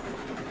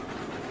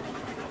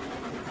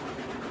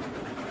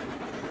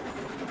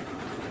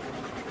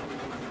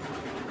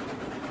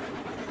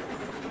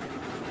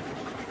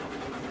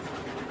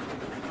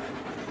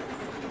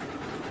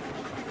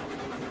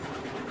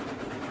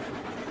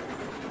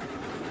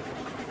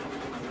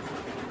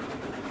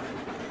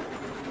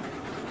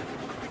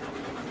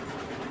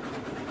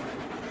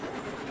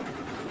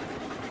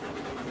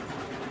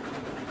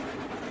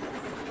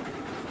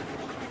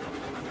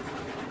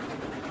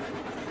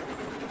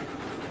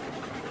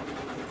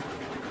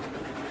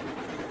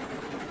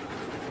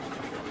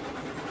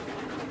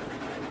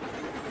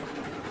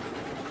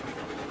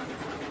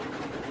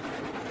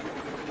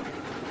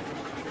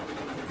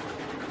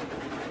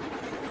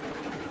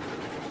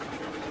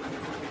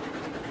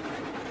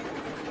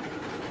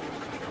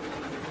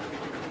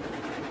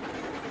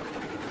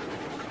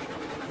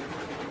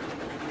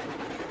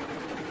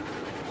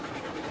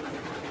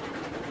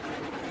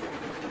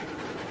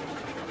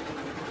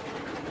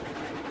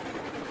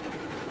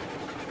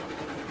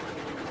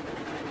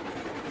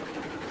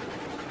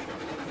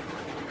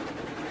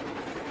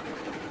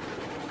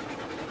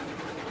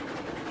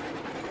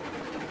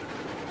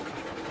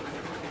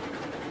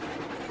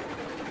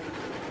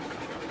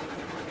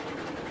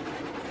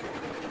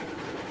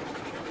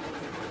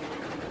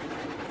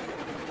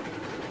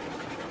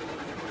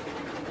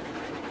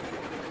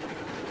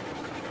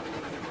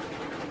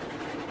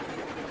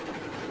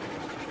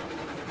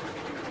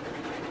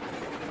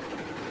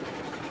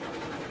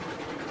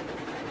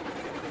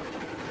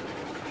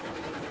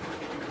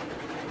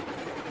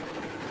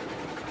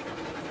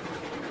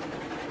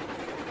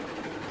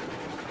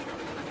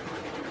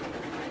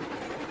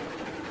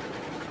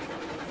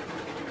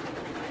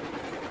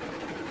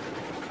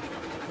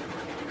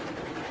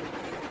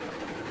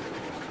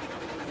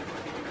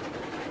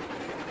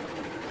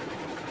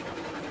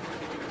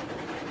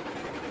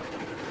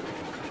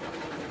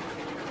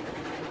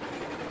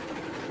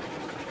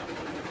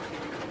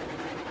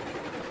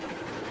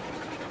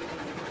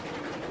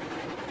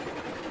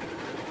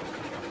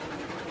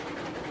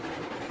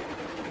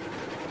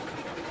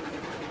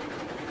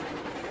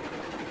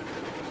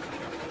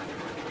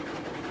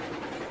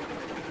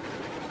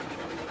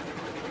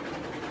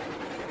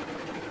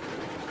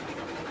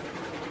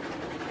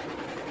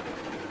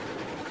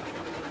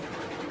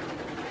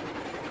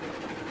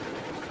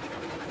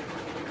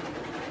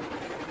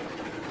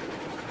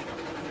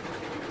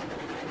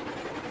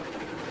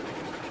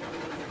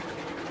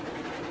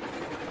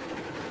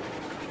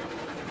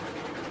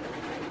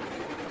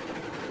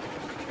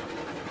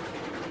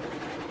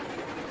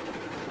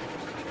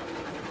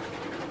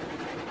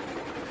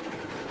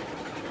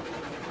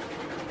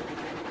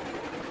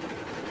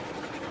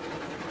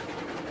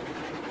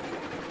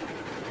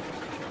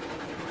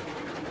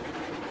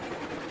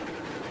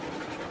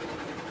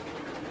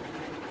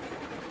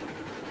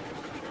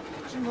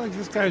like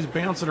this guy's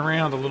bouncing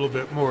around a little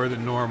bit more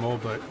than normal,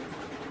 but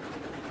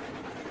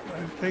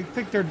I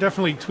think they're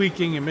definitely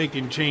tweaking and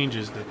making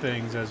changes to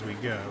things as we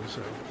go,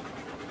 so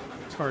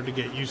it's hard to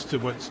get used to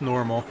what's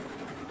normal.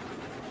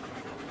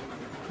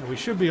 And we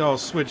should be all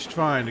switched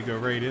fine to go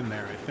right in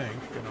there, I think.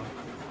 You know,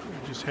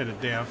 just headed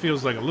down.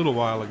 Feels like a little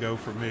while ago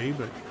for me,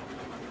 but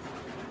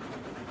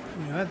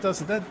yeah,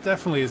 that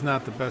definitely is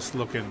not the best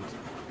looking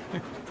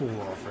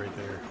pull off right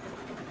there.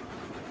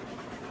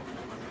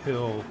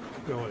 Hill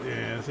going,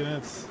 yeah, see,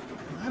 that's,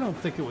 I don't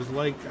think it was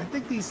like, I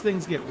think these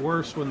things get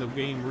worse when the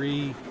game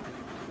redoes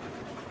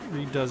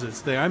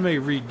its thing. I may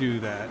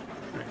redo that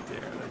right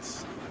there.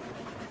 That's,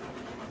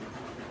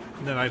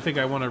 and then I think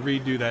I want to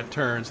redo that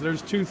turn. So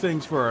there's two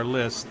things for our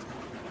list.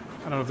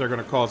 I don't know if they're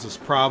going to cause us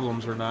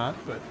problems or not,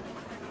 but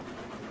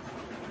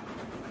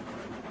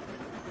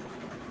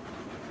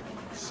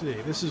let's see.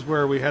 This is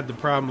where we had the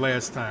problem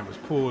last time, was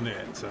pulling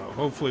in. So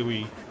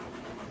hopefully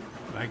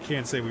I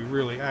can't say we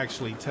really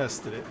actually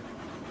tested it.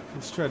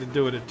 Let's try to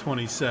do it at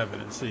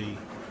 27 and see.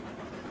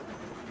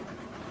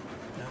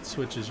 That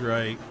switch is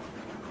right.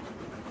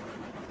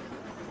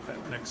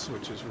 That next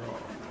switch is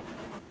wrong.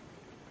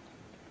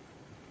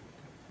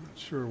 Not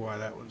sure why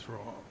that one's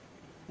wrong.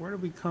 Where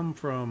did we come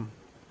from?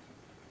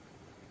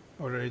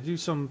 Or did I do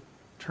some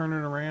turning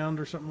around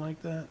or something like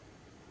that?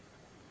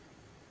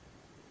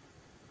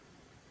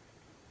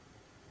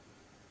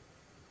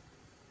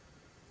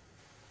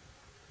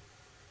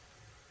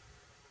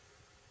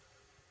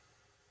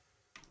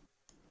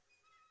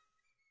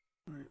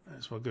 All right, might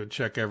as well go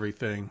check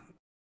everything.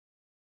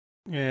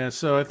 Yeah,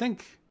 so I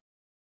think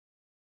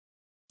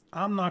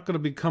I'm not going to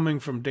be coming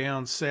from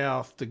down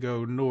south to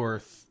go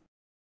north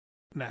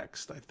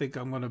next. I think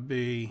we're going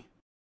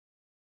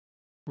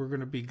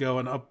to be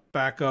going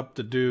back up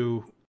to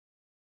do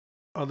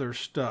other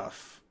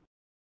stuff.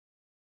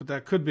 But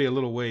that could be a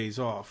little ways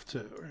off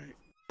too,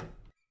 right?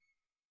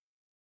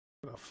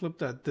 But I'll flip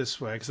that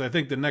this way, because I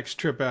think the next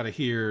trip out of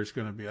here is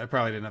going to be, I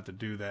probably didn't have to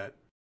do that.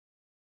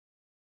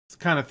 It's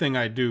the kind of thing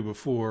I do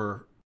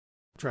before,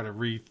 try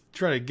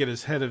to get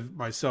as ahead of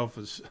myself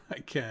as I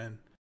can.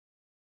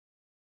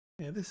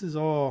 Yeah, this is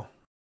all,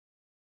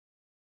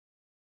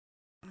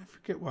 I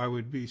forget why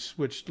we'd be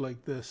switched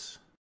like this.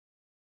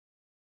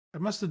 I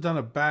must have done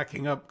a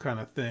backing up kind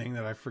of thing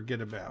that I forget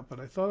about,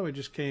 but I thought it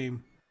just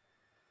came.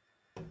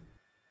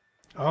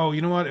 Oh,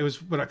 you know what? It was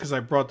because I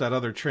brought that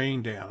other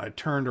train down. I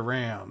turned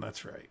around.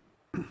 That's right.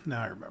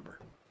 Now I remember.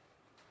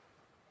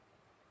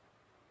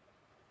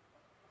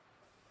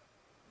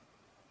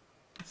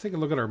 Let's take a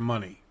look at our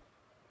money.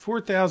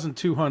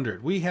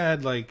 4,200. We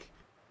had like,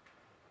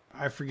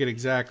 I forget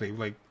exactly,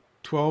 like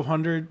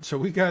 1,200. So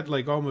we got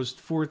like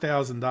almost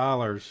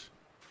 $4,000.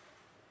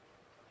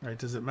 Right,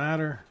 does it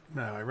matter?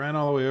 No, I ran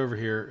all the way over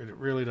here, and it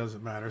really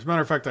doesn't matter. As a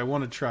matter of fact, I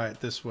want to try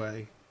it this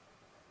way.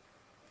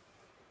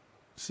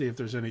 See if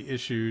there's any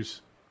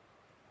issues.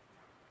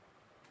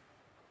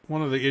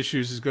 One of the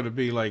issues is going to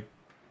be, like,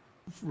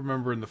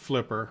 remembering the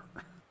flipper.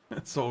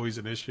 That's always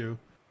an issue.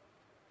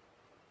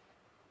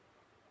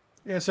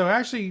 Yeah, so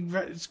actually,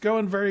 it's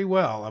going very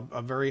well.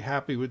 I'm very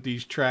happy with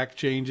these track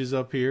changes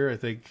up here. I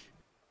think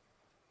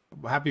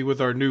I'm happy with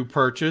our new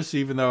purchase,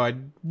 even though I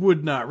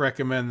would not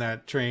recommend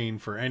that train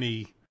for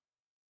any...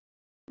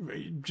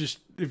 Just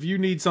if you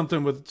need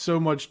something with so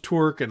much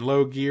torque and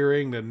low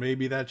gearing, then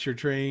maybe that's your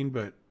train.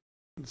 But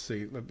let's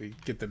see, let me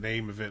get the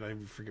name of it. I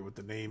forget what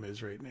the name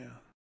is right now.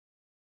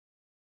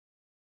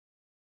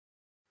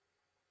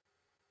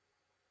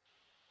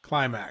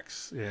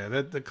 Climax. Yeah,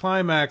 the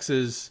Climax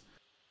is,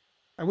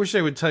 I wish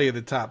I would tell you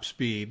the top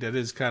speed. That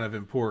is kind of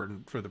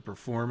important for the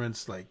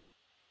performance, like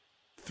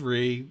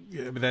 3.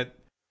 Yeah, but that,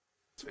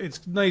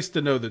 it's nice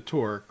to know the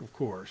torque, of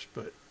course,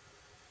 but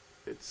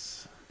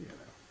it's, you know.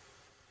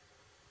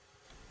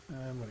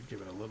 I'm going to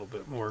give it a little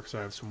bit more because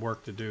I have some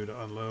work to do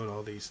to unload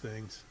all these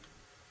things.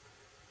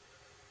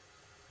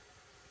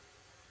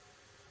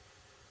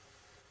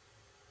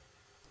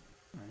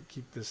 All right,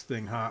 keep this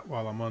thing hot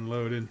while I'm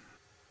unloading.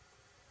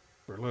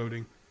 Or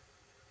loading.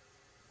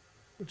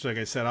 Which, like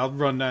I said, I'll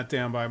run that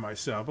down by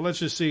myself. But let's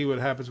just see what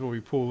happens when we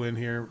pull in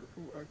here.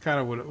 I kind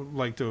of would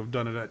like to have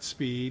done it at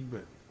speed,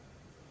 but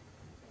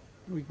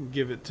we can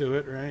give it to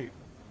it, right?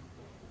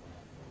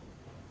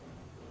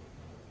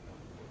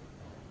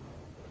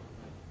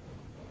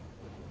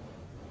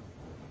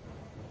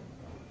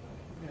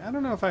 I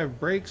don't know if I have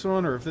brakes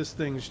on or if this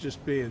thing's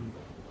just being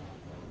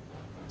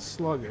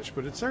sluggish,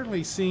 but it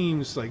certainly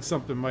seems like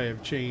something might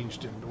have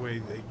changed in the way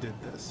they did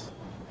this.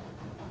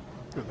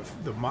 Or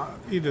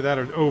either that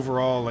or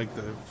overall, like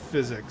the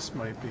physics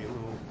might be a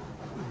little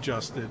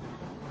adjusted.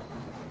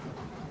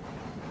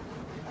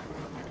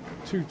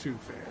 Too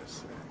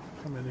fast.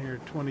 Come in here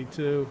at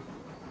 22.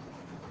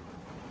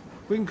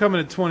 We can come in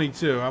at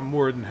 22. I'm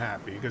more than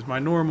happy because my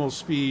normal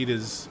speed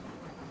is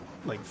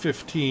like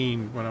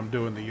 15 when I'm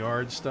doing the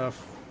yard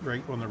stuff.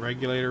 Right on the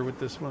regulator with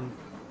this one,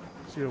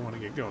 so you don't want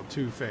to get going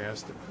too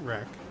fast and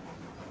wreck.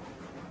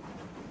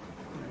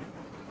 Right.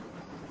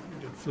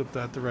 We did flip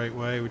that the right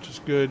way, which is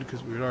good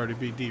because we would already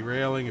be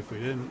derailing if we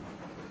didn't.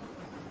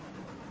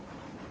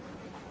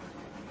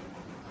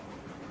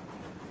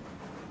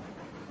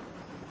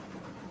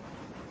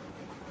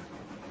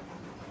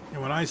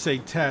 when I say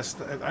test,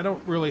 I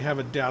don't really have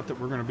a doubt that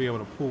we're going to be able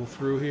to pull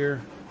through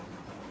here.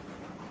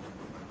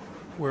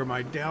 Where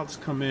my doubts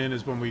come in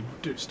is when we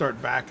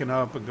start backing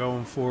up and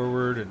going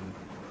forward, and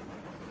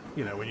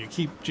you know, when you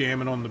keep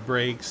jamming on the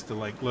brakes to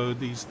like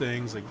load these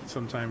things, like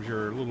sometimes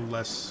you're a little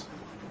less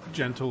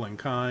gentle and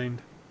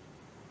kind.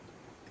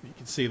 You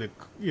can see the,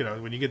 you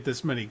know, when you get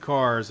this many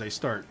cars, they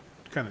start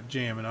kind of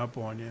jamming up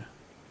on you.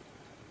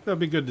 That'll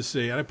be good to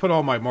see. And I put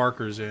all my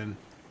markers in.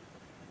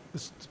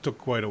 This took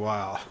quite a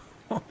while.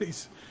 all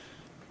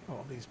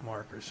these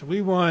markers. So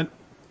we want,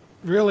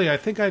 really, I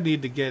think I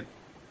need to get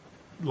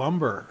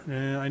lumber.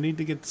 I need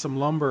to get some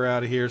lumber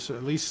out of here, so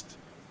at least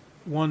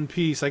one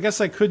piece. I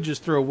guess I could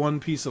just throw one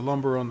piece of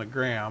lumber on the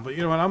ground, but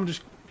you know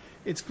what,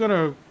 it's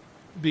gonna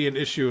be an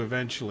issue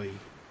eventually.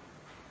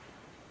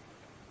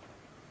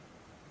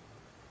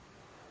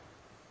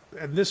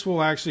 And this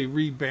will actually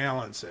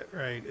rebalance it,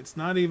 right? It's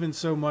not even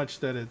so much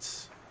that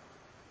it's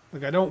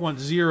like, I don't want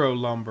 0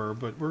 lumber,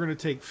 but we're gonna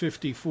take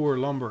 54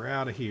 lumber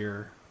out of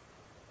here.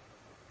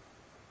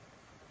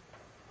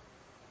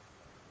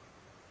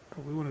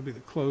 Oh, we want to be the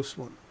close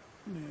one.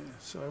 Yeah,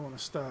 so I want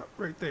to stop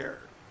right there.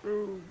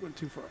 Oh, went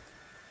too far.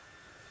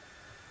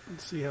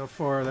 Let's see how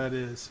far that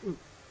is. Ooh.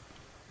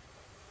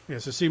 Yeah,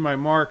 so see my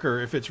marker.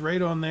 If it's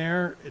right on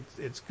there,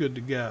 it's good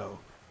to go.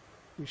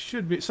 We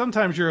should be.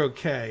 Sometimes you're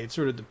okay. It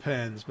sort of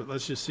depends, but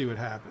let's just see what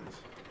happens.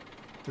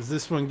 Does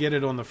this one get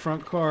it on the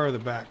front car or the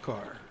back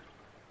car?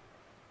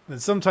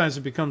 And sometimes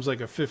it becomes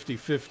like a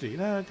 50-50.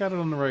 No, I got it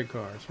on the right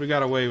car. So we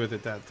got away with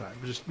it that time,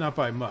 just not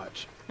by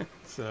much.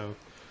 So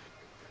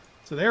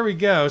there we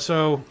go.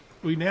 So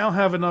we now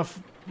have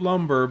enough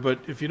lumber, but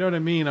if you know what I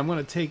mean, I'm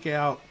going to take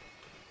out,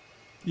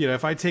 you know,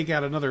 if I take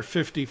out another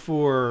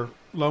 54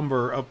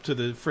 lumber up to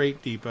the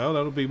freight depot,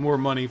 that'll be more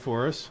money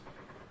for us.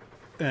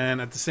 And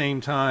at the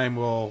same time,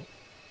 we'll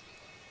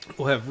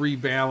have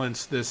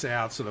rebalanced this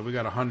out so that we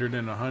got 100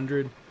 and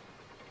 100.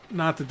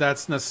 Not that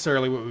that's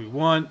necessarily what we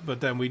want,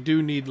 but then we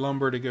do need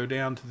lumber to go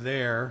down to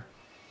there.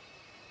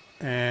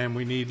 And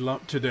we need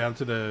down to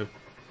the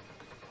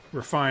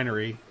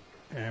refinery.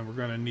 And we're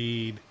going to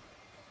need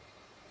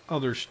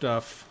other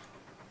stuff.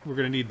 We're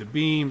going to need the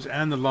beams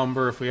and the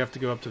lumber if we have to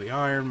go up to the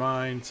iron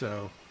mine.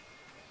 So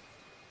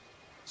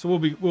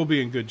we'll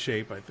be in good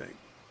shape, I think.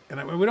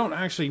 And we don't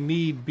actually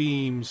need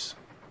beams,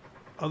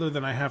 other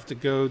than I have to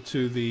go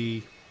to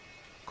the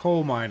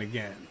coal mine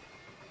again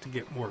to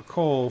get more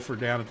coal for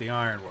down at the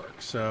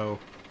ironworks. So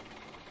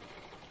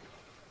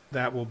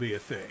that will be a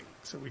thing.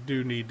 So we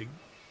do need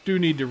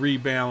to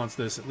rebalance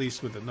this, at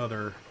least with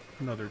another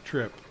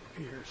trip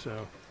here.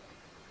 So.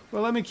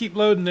 Well, let me keep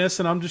loading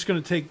this, and I'm just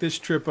going to take this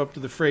trip up to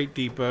the freight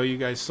depot. You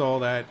guys saw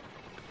that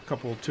a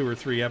couple, 2 or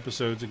 3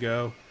 episodes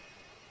ago.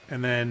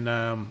 And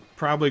then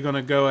probably going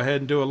to go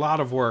ahead and do a lot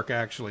of work,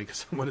 actually,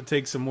 because I'm going to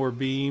take some more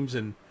beams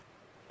and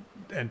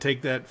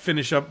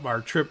finish up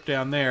our trip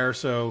down there.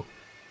 So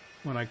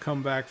when I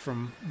come back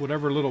from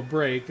whatever little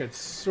break, it's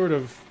sort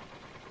of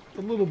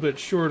a little bit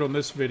short on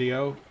this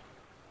video,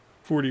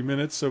 40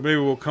 minutes. So maybe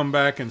we'll come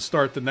back and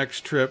start the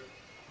next trip,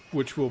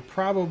 which will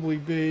probably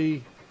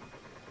be...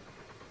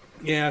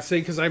 Yeah, see,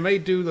 because I may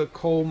do the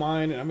coal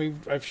mine. I mean,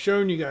 I've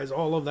shown you guys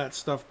all of that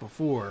stuff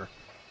before.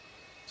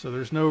 So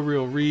there's no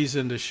real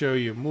reason to show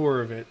you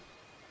more of it,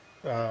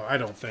 I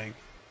don't think.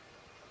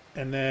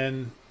 And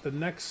then the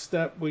next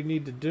step we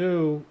need to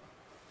do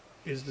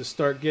is to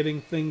start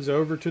getting things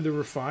over to the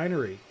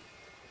refinery.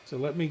 So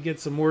let me get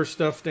some more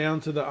stuff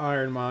down to the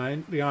iron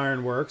mine, the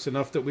ironworks,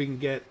 enough that we can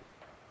get,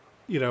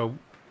 you know,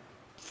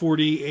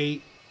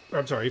 58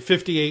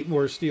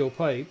 more steel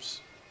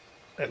pipes.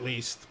 At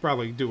least,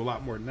 probably do a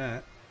lot more than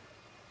that.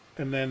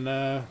 And then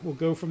we'll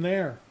go from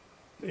there.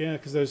 Yeah,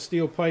 because those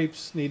steel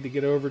pipes need to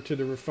get over to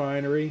the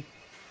refinery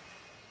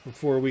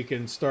before we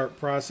can start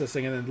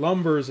processing. And then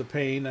lumber is a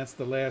pain. That's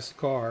the last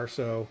car.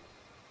 So,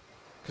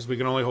 because we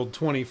can only hold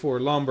 24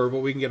 lumber, but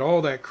we can get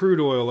all that crude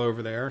oil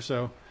over there.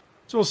 So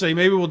we'll say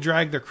maybe we'll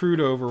drag the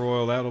crude over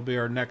oil. That'll be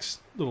our next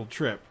little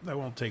trip. That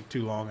won't take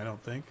too long, I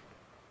don't think.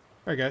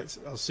 All right, guys.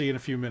 I'll see you in a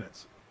few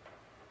minutes.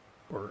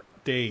 Or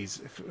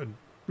days, if in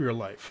real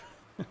life.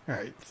 All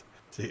right,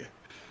 see ya.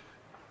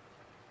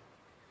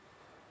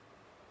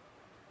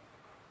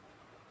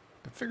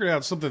 I figured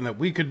out something that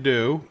we could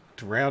do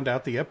to round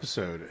out the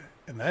episode,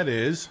 and that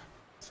is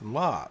some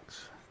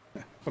logs.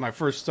 When I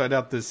first started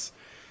out this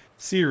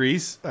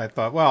series, I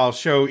thought, well, I'll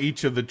show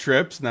each of the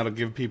trips, and that'll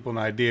give people an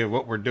idea of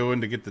what we're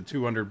doing to get the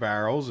 200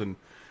 barrels, and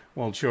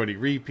won't show any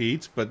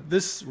repeats. But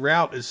this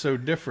route is so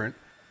different,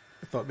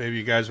 I thought maybe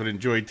you guys would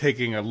enjoy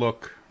taking a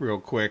look real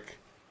quick.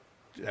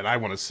 And I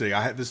want to see.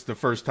 This is the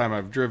first time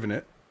I've driven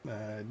it.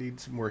 I need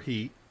some more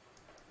heat.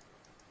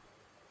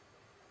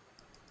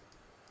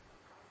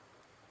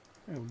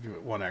 We'll give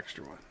it one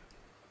extra one.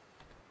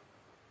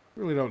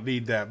 Really don't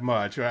need that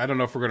much. I don't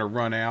know if we're going to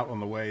run out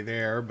on the way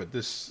there, but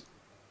this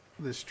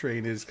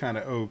train is kind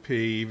of OP,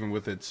 even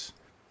with its...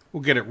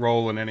 We'll get it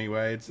rolling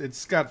anyway.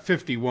 It's got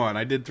 51.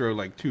 I did throw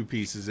like 2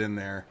 pieces in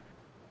there.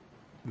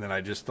 And then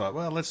I just thought,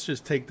 well, let's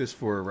just take this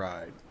for a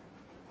ride.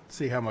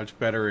 See how much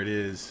better it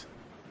is.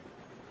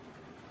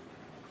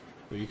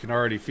 So you can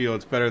already feel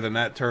it's better than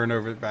that turn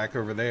over back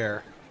over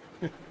there.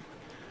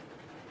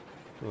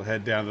 We'll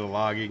head down to the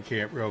logging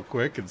camp real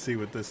quick and see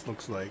what this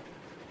looks like.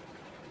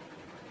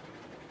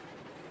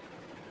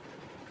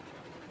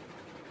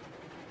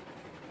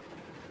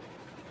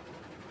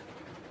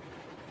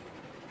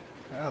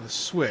 Oh, the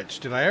switch.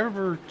 Did I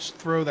ever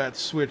throw that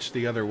switch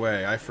the other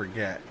way? I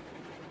forget.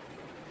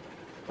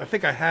 I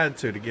think I had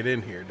to get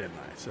in here, didn't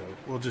I? So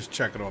we'll just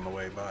check it on the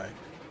way by.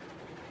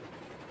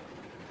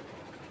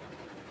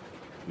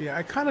 Yeah,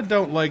 I kind of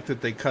don't like that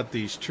they cut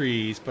these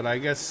trees, but I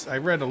guess I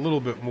read a little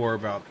bit more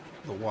about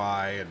the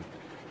why, and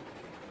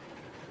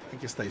I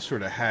guess they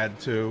sort of had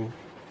to.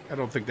 I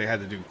don't think they had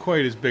to do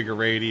quite as big a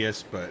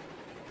radius, but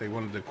they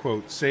wanted to,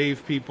 quote,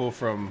 save people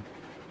from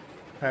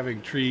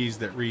having trees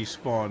that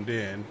respawned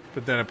in.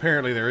 But then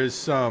apparently there is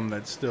some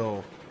that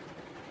still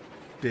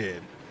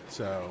did.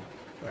 So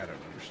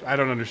I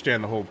don't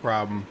understand the whole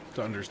problem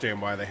to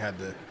understand why they had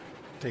to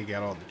take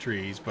out all the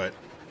trees, but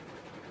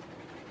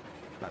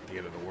not the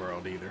end of the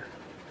world either.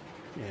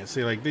 Yeah,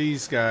 see, like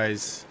these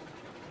guys,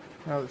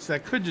 well,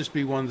 that could just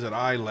be ones that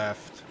I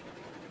left.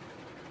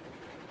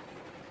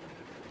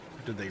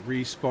 Did they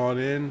respawn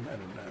in? I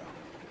don't know.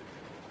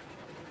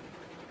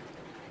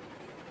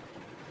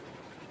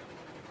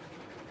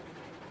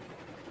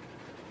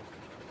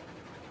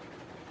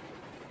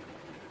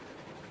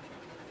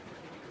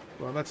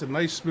 Well, that's a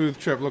nice smooth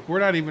trip. Look, we're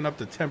not even up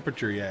to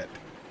temperature yet.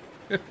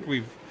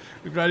 we've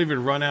not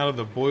even run out of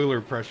the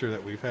boiler pressure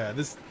that we've had.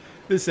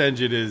 This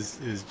engine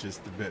is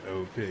just a bit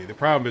OP. The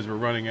problem is we're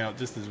running out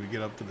just as we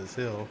get up to this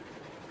hill.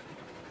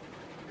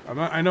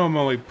 I know I'm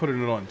only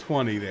putting it on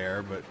 20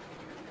 there, but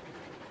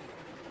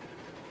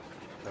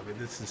I mean,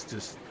 this is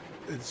just,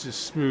 it's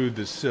just smooth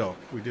as silk.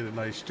 We did a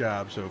nice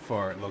job so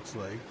far, it looks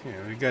like. You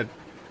know, we got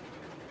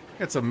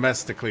some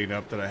mess to clean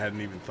up that I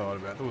hadn't even thought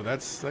about. Oh,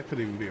 that could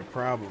even be a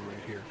problem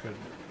right here, couldn't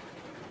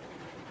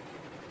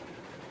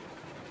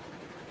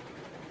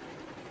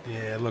it?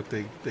 Yeah, look,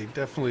 they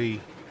definitely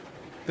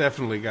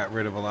got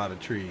rid of a lot of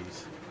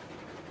trees.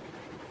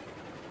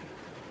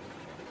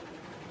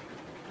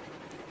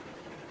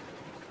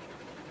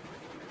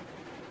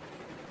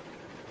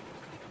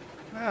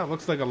 Well, it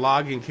looks like a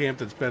logging camp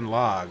that's been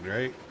logged,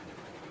 right?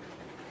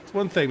 It's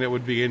one thing that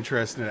would be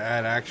interesting to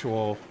add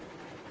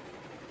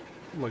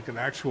like an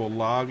actual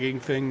logging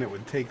thing that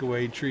would take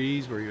away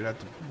trees, where you'd have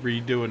to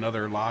redo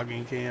another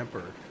logging camp,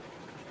 or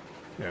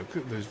you know,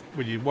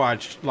 when you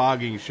watch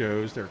logging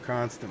shows, they're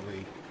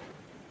constantly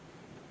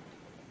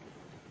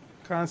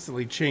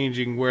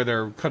changing where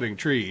they're cutting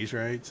trees,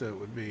 right? So it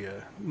would be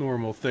a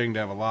normal thing to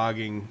have a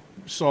logging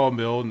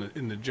sawmill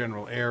in the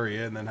general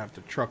area, and then have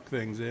to truck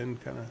things in,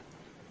 kind of.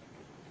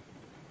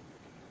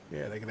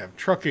 Yeah, they can have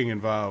trucking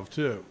involved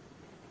too.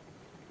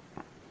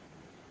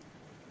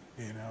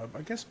 You know,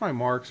 I guess my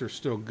marks are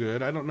still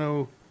good. I don't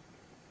know.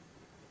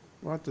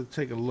 We'll have to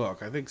take a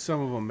look. I think some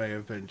of them may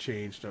have been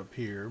changed up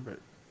here, but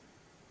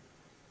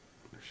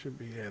there should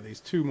be, yeah, these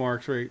two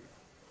marks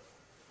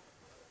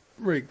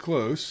right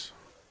close.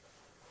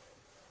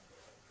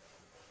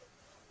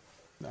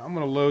 Now I'm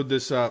going to load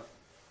this up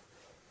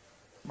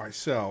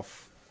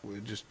myself.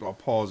 I'll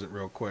pause it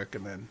real quick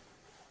and then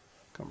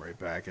come right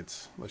back.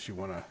 Unless you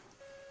want to.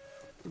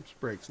 Oops,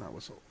 brakes not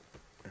whistle.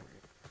 There we go.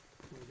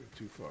 A little bit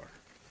too far.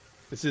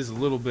 This is a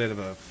little bit of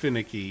a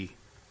finicky.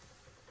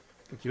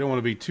 Like, you don't want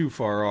to be too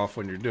far off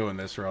when you're doing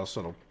this, or else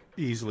it'll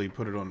easily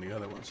put it on the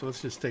other one. So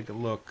let's just take a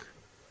look.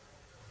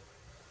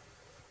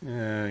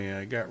 Yeah,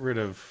 I got rid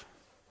of.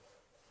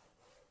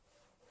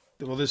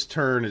 Well, this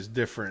turn is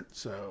different,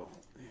 so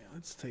yeah,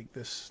 let's take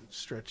this and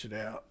stretch it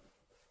out.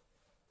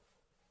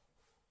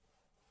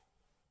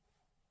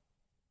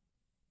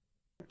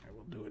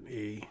 We'll do an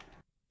E.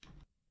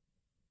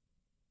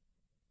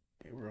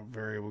 Okay, we're on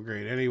variable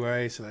grade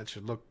anyway, so that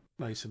should look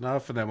nice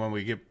enough. And then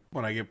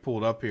when I get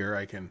pulled up here,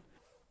 I can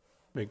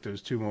make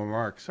those two more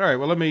marks. All right,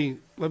 well, let me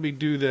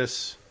do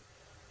this.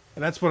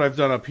 And that's what I've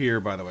done up here,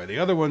 by the way. The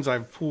other ones,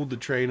 I've pulled the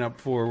train up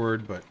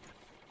forward, but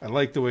I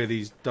like the way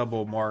these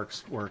double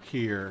marks work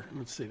here.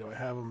 Let's see, do I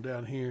have them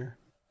down here?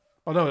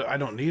 Oh, no, I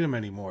don't need them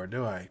anymore,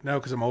 do I? No,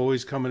 because I'm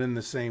always coming in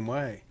the same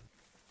way.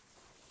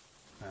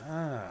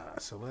 Ah,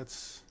 so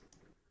let's...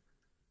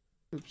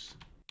 Oops.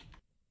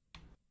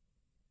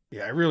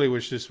 Yeah, I really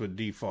wish this would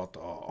default to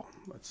all.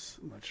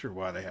 I'm not sure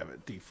why they have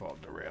it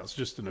default to Rails.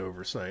 Just an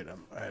oversight,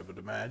 I would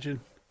imagine.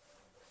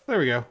 There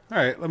we go. All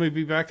right, let me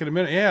be back in a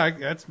minute. Yeah,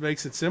 that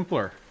makes it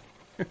simpler.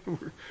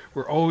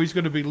 We're always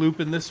going to be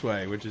looping this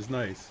way, which is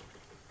nice.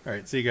 All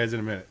right, see you guys in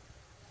a minute.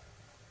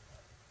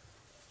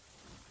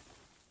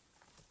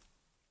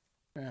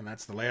 And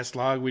that's the last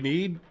log we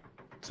need.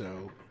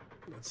 So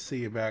let's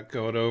see about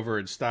going over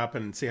and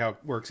stopping and see how it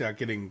works out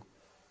getting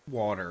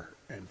water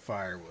and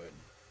firewood.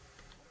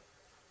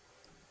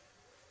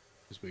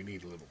 Because we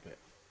need a little bit.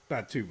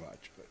 Not too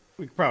much, but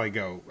we could probably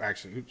go.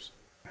 Actually, oops,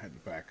 I had to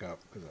back up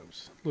because I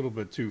was a little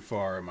bit too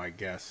far in my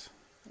guess.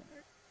 All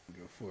right,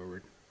 go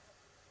forward.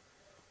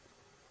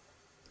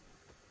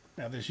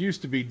 Now, this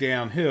used to be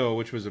downhill,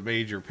 which was a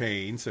major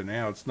pain, so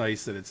now it's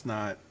nice that it's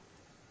not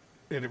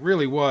And it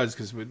really was,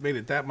 because it made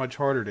it that much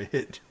harder to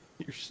hit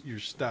your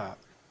stop.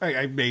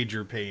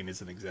 Major pain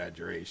is an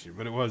exaggeration,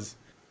 but it was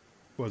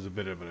a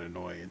bit of an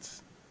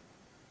annoyance.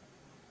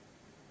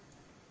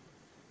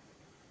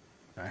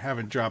 I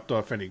haven't dropped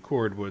off any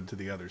cordwood to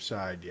the other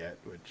side yet,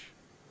 which...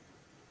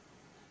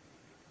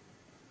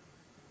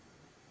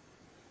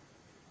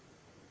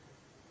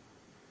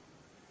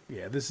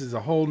 Yeah, this is a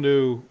whole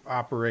new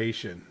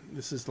operation.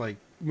 This is like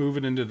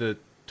moving into the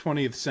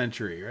 20th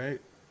century,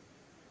 right?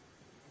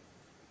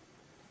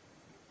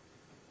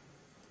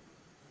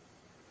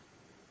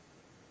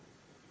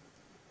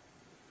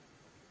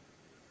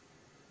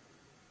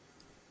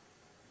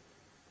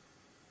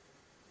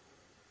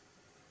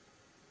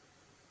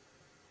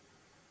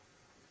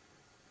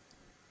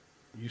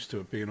 Used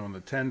to it being on the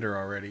tender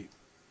already.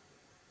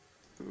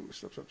 Ooh,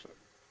 stop.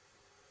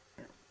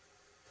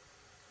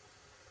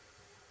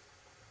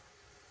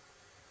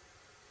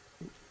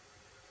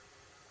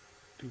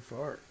 Too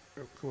far.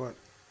 Oh, come on.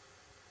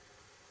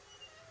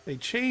 They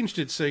changed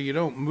it so you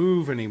don't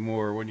move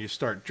anymore when you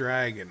start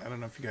dragging. I don't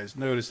know if you guys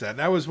noticed that.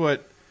 That was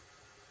what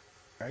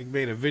I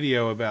made a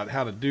video about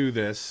how to do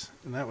this,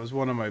 and that was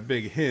one of my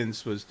big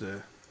hints, was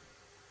to...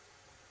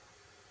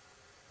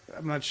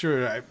 I'm not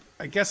sure.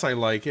 I guess I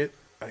like it.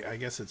 I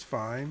guess it's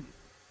fine.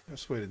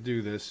 Best way to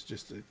do this,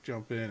 just to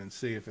jump in and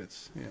see if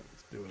it's,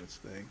 it's doing its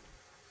thing.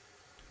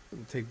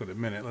 It'll take but a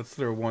minute. Let's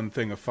throw one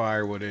thing of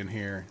firewood in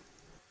here.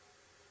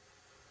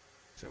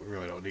 So we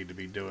really don't need to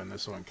be doing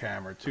this on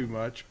camera too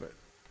much, but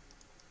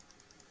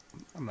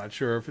I'm not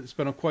sure if it's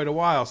been quite a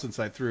while since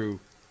I threw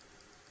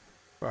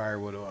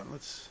firewood on.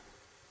 Let's,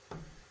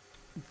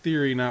 in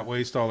theory, not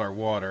waste all our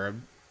water.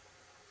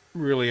 I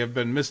really have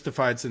been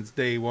mystified since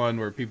day one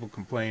where people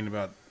complain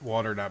about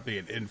water not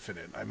being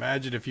infinite. I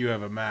imagine if you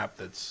have a map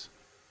that's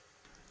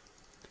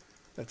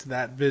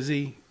that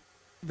busy,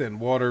 then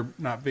water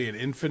not being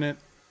infinite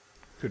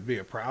could be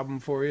a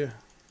problem for you.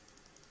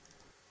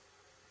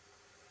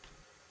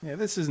 Yeah,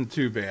 this isn't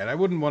too bad. I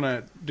wouldn't want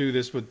to do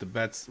this with the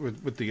bets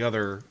with the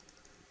other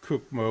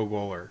Cook Mogul,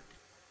 or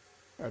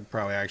I'd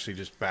probably actually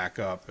just back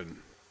up and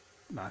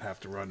not have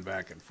to run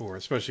back and forth,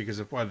 especially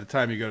because by the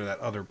time you go to that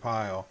other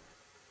pile.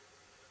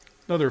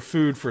 Another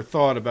food for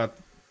thought about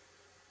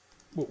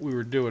what we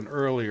were doing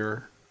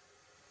earlier.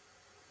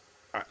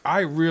 I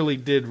really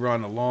did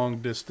run a long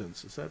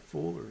distance. Is that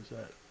full or is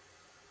that...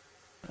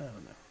 I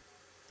don't know.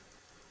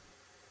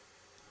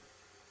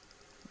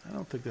 I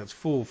don't think that's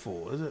full,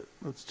 is it?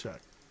 Let's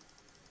check.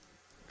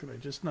 Could I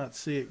just not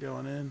see it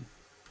going in?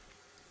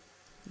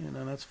 Yeah,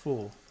 no, that's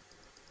full.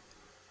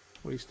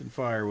 Wasting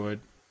firewood.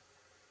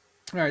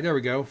 Alright, there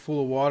we go.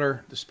 Full of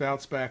water. The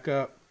spout's back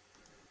up.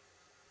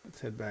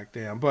 Let's head back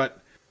down. But,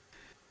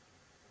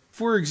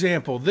 for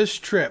example, this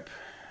trip,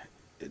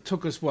 it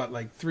took us, what,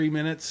 like 3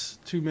 minutes?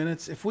 2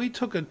 minutes? If we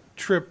took a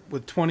trip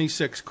with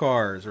 26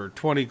 cars, or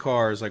 20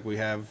 cars like we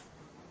have,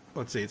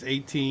 let's say it's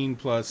 18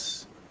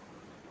 plus...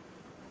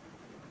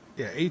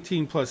 Yeah,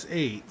 18 plus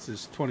 8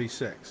 is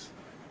 26.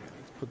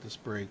 Let's put this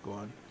brake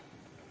on.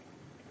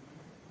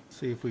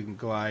 See if we can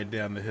glide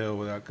down the hill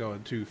without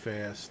going too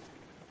fast.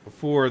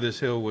 Before, this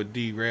hill would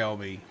derail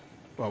me.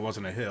 Well, it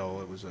wasn't a hill.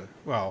 It was a...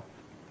 Well,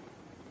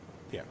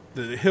 yeah.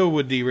 The hill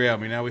would derail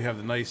me. Now we have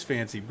the nice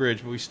fancy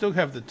bridge, but we still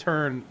have the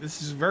turn.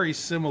 This is very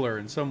similar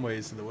in some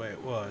ways to the way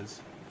it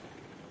was.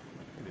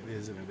 And it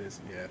is and it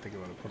isn't. Yeah, I think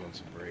I'm going to put on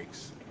some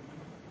brakes.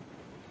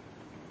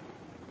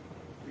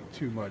 Be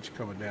too much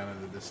coming down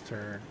into this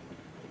turn.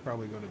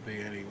 Probably going to be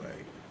anyway.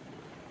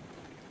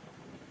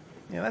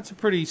 Yeah, that's a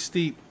pretty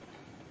steep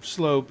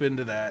slope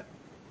into that,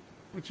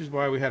 which is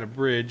why we had a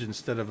bridge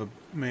instead of a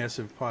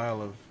massive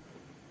pile of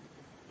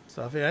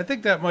stuff. Yeah, I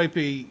think that might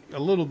be a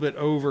little bit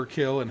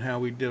overkill in how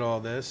we did all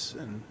this,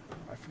 and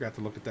I forgot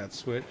to look at that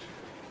switch.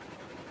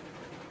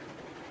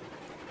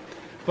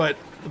 But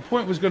the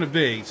point was going to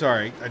be,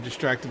 sorry, I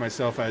distracted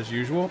myself as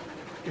usual.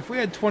 If we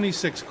had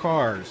 26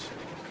 cars,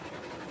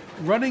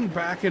 running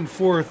back and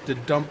forth to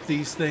dump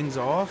these things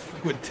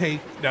off would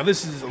take... Now,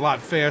 this is a lot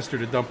faster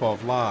to dump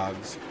off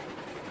logs,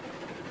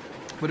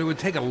 but it would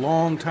take a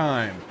long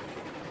time.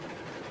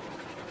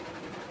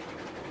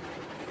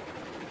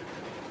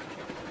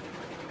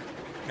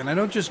 And I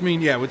don't just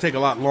mean, yeah, it would take a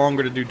lot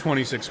longer to do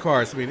 26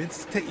 cars. I mean,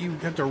 you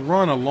have to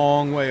run a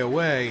long way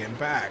away and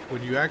back.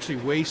 Would you actually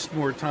waste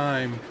more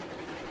time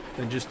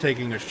than just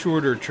taking a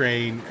shorter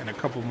train and a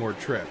couple more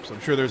trips? I'm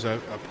sure there's a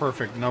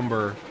perfect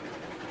number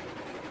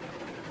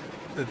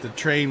that the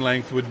train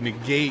length would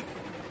negate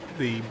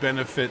the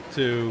benefit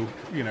to,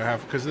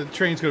 have, because the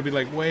train's going to be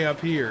like way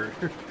up here.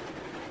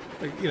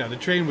 Like, the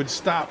train would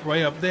stop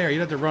way up there. You'd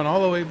have to run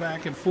all the way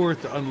back and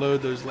forth to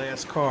unload those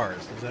last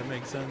cars. Does that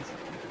make sense?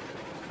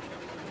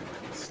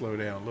 Slow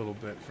down a little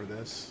bit for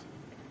this.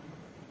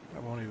 I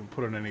won't even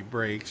put on any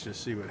brakes,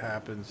 just see what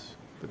happens.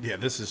 But yeah,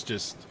 this is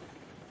just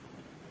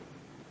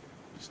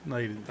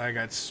night. I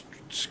got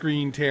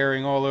screen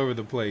tearing all over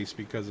the place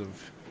because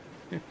of...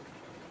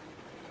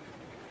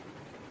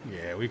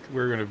 Yeah,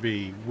 we're going to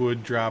be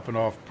wood dropping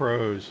off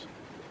pros.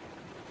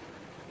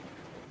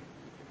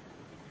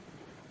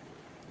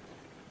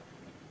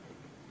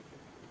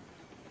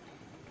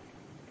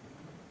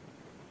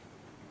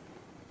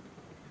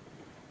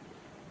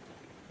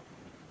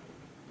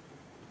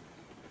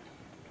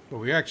 Well,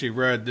 we actually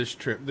read this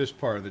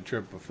part of the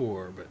trip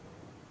before, but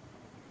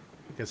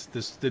I guess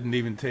this didn't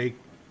even take.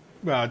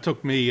 Well, it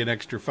took me an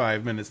extra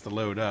 5 minutes to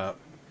load up,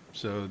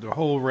 so the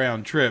whole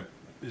round trip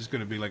is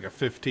going to be like a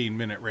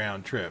 15-minute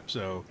round trip.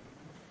 So,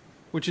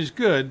 which is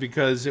good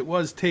because it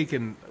was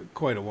taking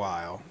quite a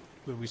while,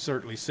 but we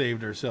certainly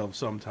saved ourselves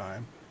some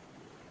time.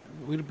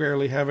 We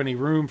barely have any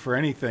room for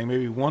anything.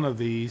 Maybe one of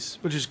these,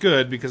 which is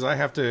good because I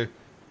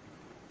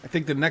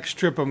think the next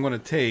trip I'm going to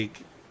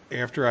take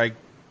after I'm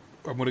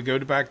going to go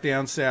back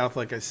down south.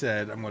 Like I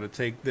said, I'm going to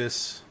take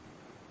this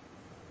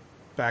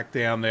back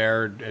down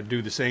there and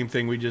do the same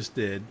thing we just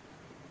did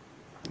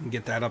and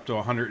get that up to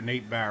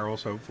 108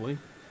 barrels, hopefully.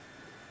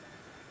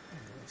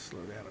 Let's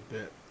slow down a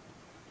bit.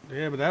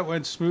 Yeah, but that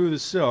went smooth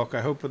as silk. I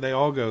hope that they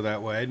all go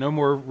that way. No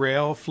more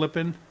rail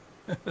flipping.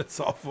 That's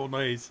awful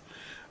nice.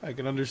 I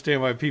can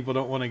understand why people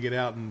don't want to get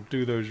out and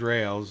do those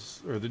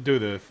rails or do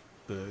the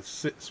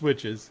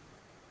switches.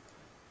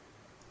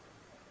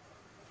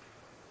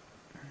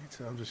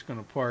 So I'm just going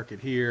to park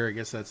it here. I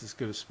guess that's as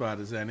good a spot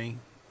as any.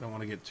 Don't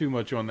want to get too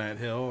much on that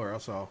hill or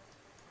else I'll...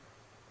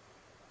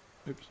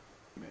 Oops.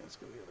 Man, let's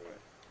go the other way.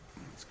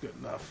 That's good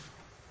enough.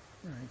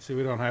 All right, see,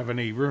 we don't have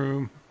any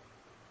room.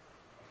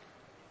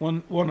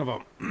 One of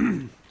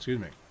them. Excuse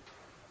me.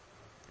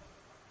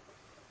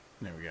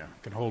 There we go.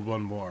 Can hold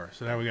one more.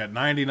 So now we got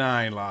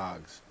 99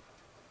 logs.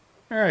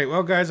 All right,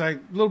 well, guys,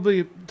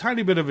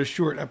 tiny bit of a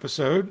short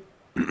episode.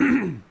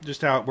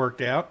 Just how it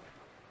worked out.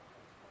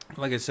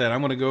 Like I said,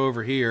 I'm going to go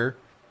over here,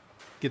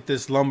 get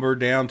this lumber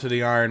down to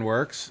the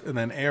ironworks, and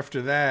then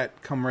after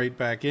that, come right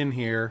back in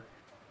here.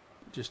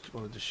 Just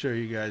wanted to show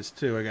you guys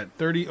too. I got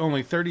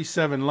only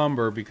 37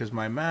 lumber because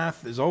my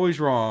math is always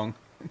wrong.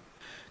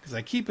 Because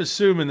I keep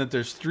assuming that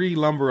there's 3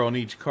 lumber on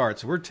each cart,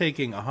 so we're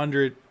taking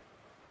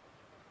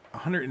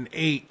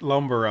 108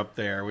 lumber up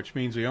there, which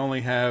means we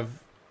only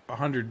have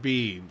 100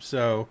 beams.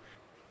 So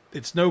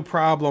it's no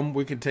problem.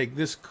 We can take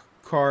this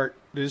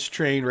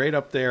train right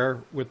up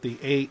there with the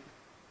 8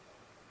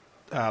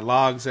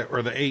 logs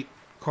or the 8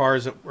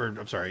 cars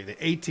the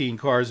 18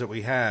 cars that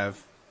we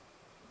have,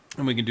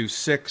 and we can do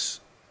 6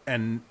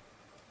 and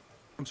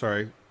that's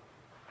right.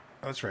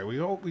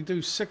 We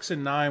do 6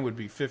 and 9 would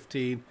be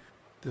 15.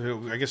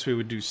 I guess we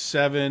would do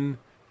 7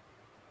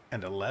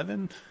 and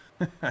 11.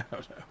 I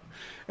don't know.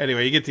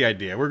 Anyway, you get the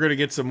idea. We're going to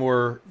get some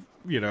more,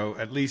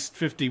 at least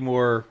 50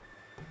 more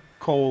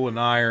coal and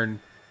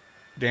iron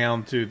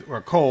down to the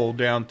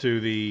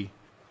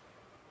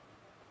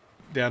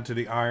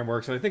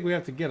ironworks. And I think we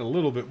have to get a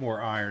little bit more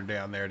iron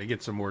down there to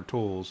get some more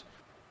tools.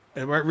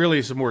 And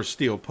really some more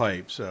steel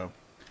pipe. So,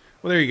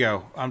 well, there you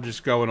go. I'm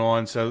just going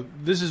on. So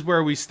this is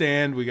where we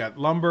stand. We got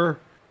lumber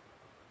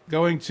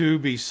going to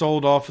be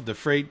sold off at the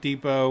freight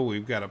depot.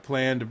 We've got a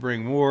plan to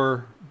bring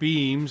more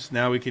beams.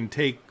 Now we can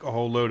take a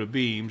whole load of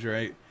beams,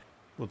 right?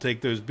 We'll take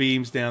those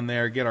beams down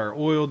there, get our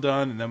oil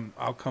done, and then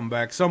I'll come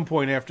back some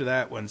point after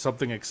that when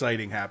something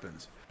exciting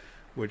happens,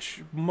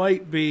 which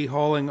might be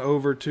hauling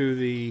over to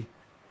the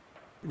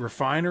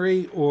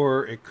refinery,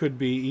 or it could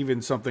be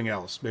even something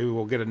else. Maybe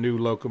we'll get a new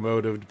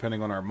locomotive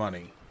depending on our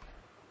money,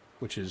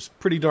 which is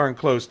pretty darn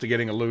close to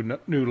getting a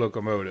new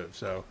locomotive.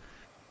 So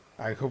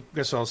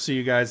guess I'll see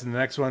you guys in the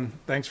next one.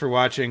 Thanks for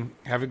watching.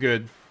 Have a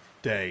good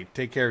day.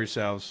 Take care of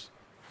yourselves.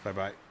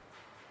 Bye-bye.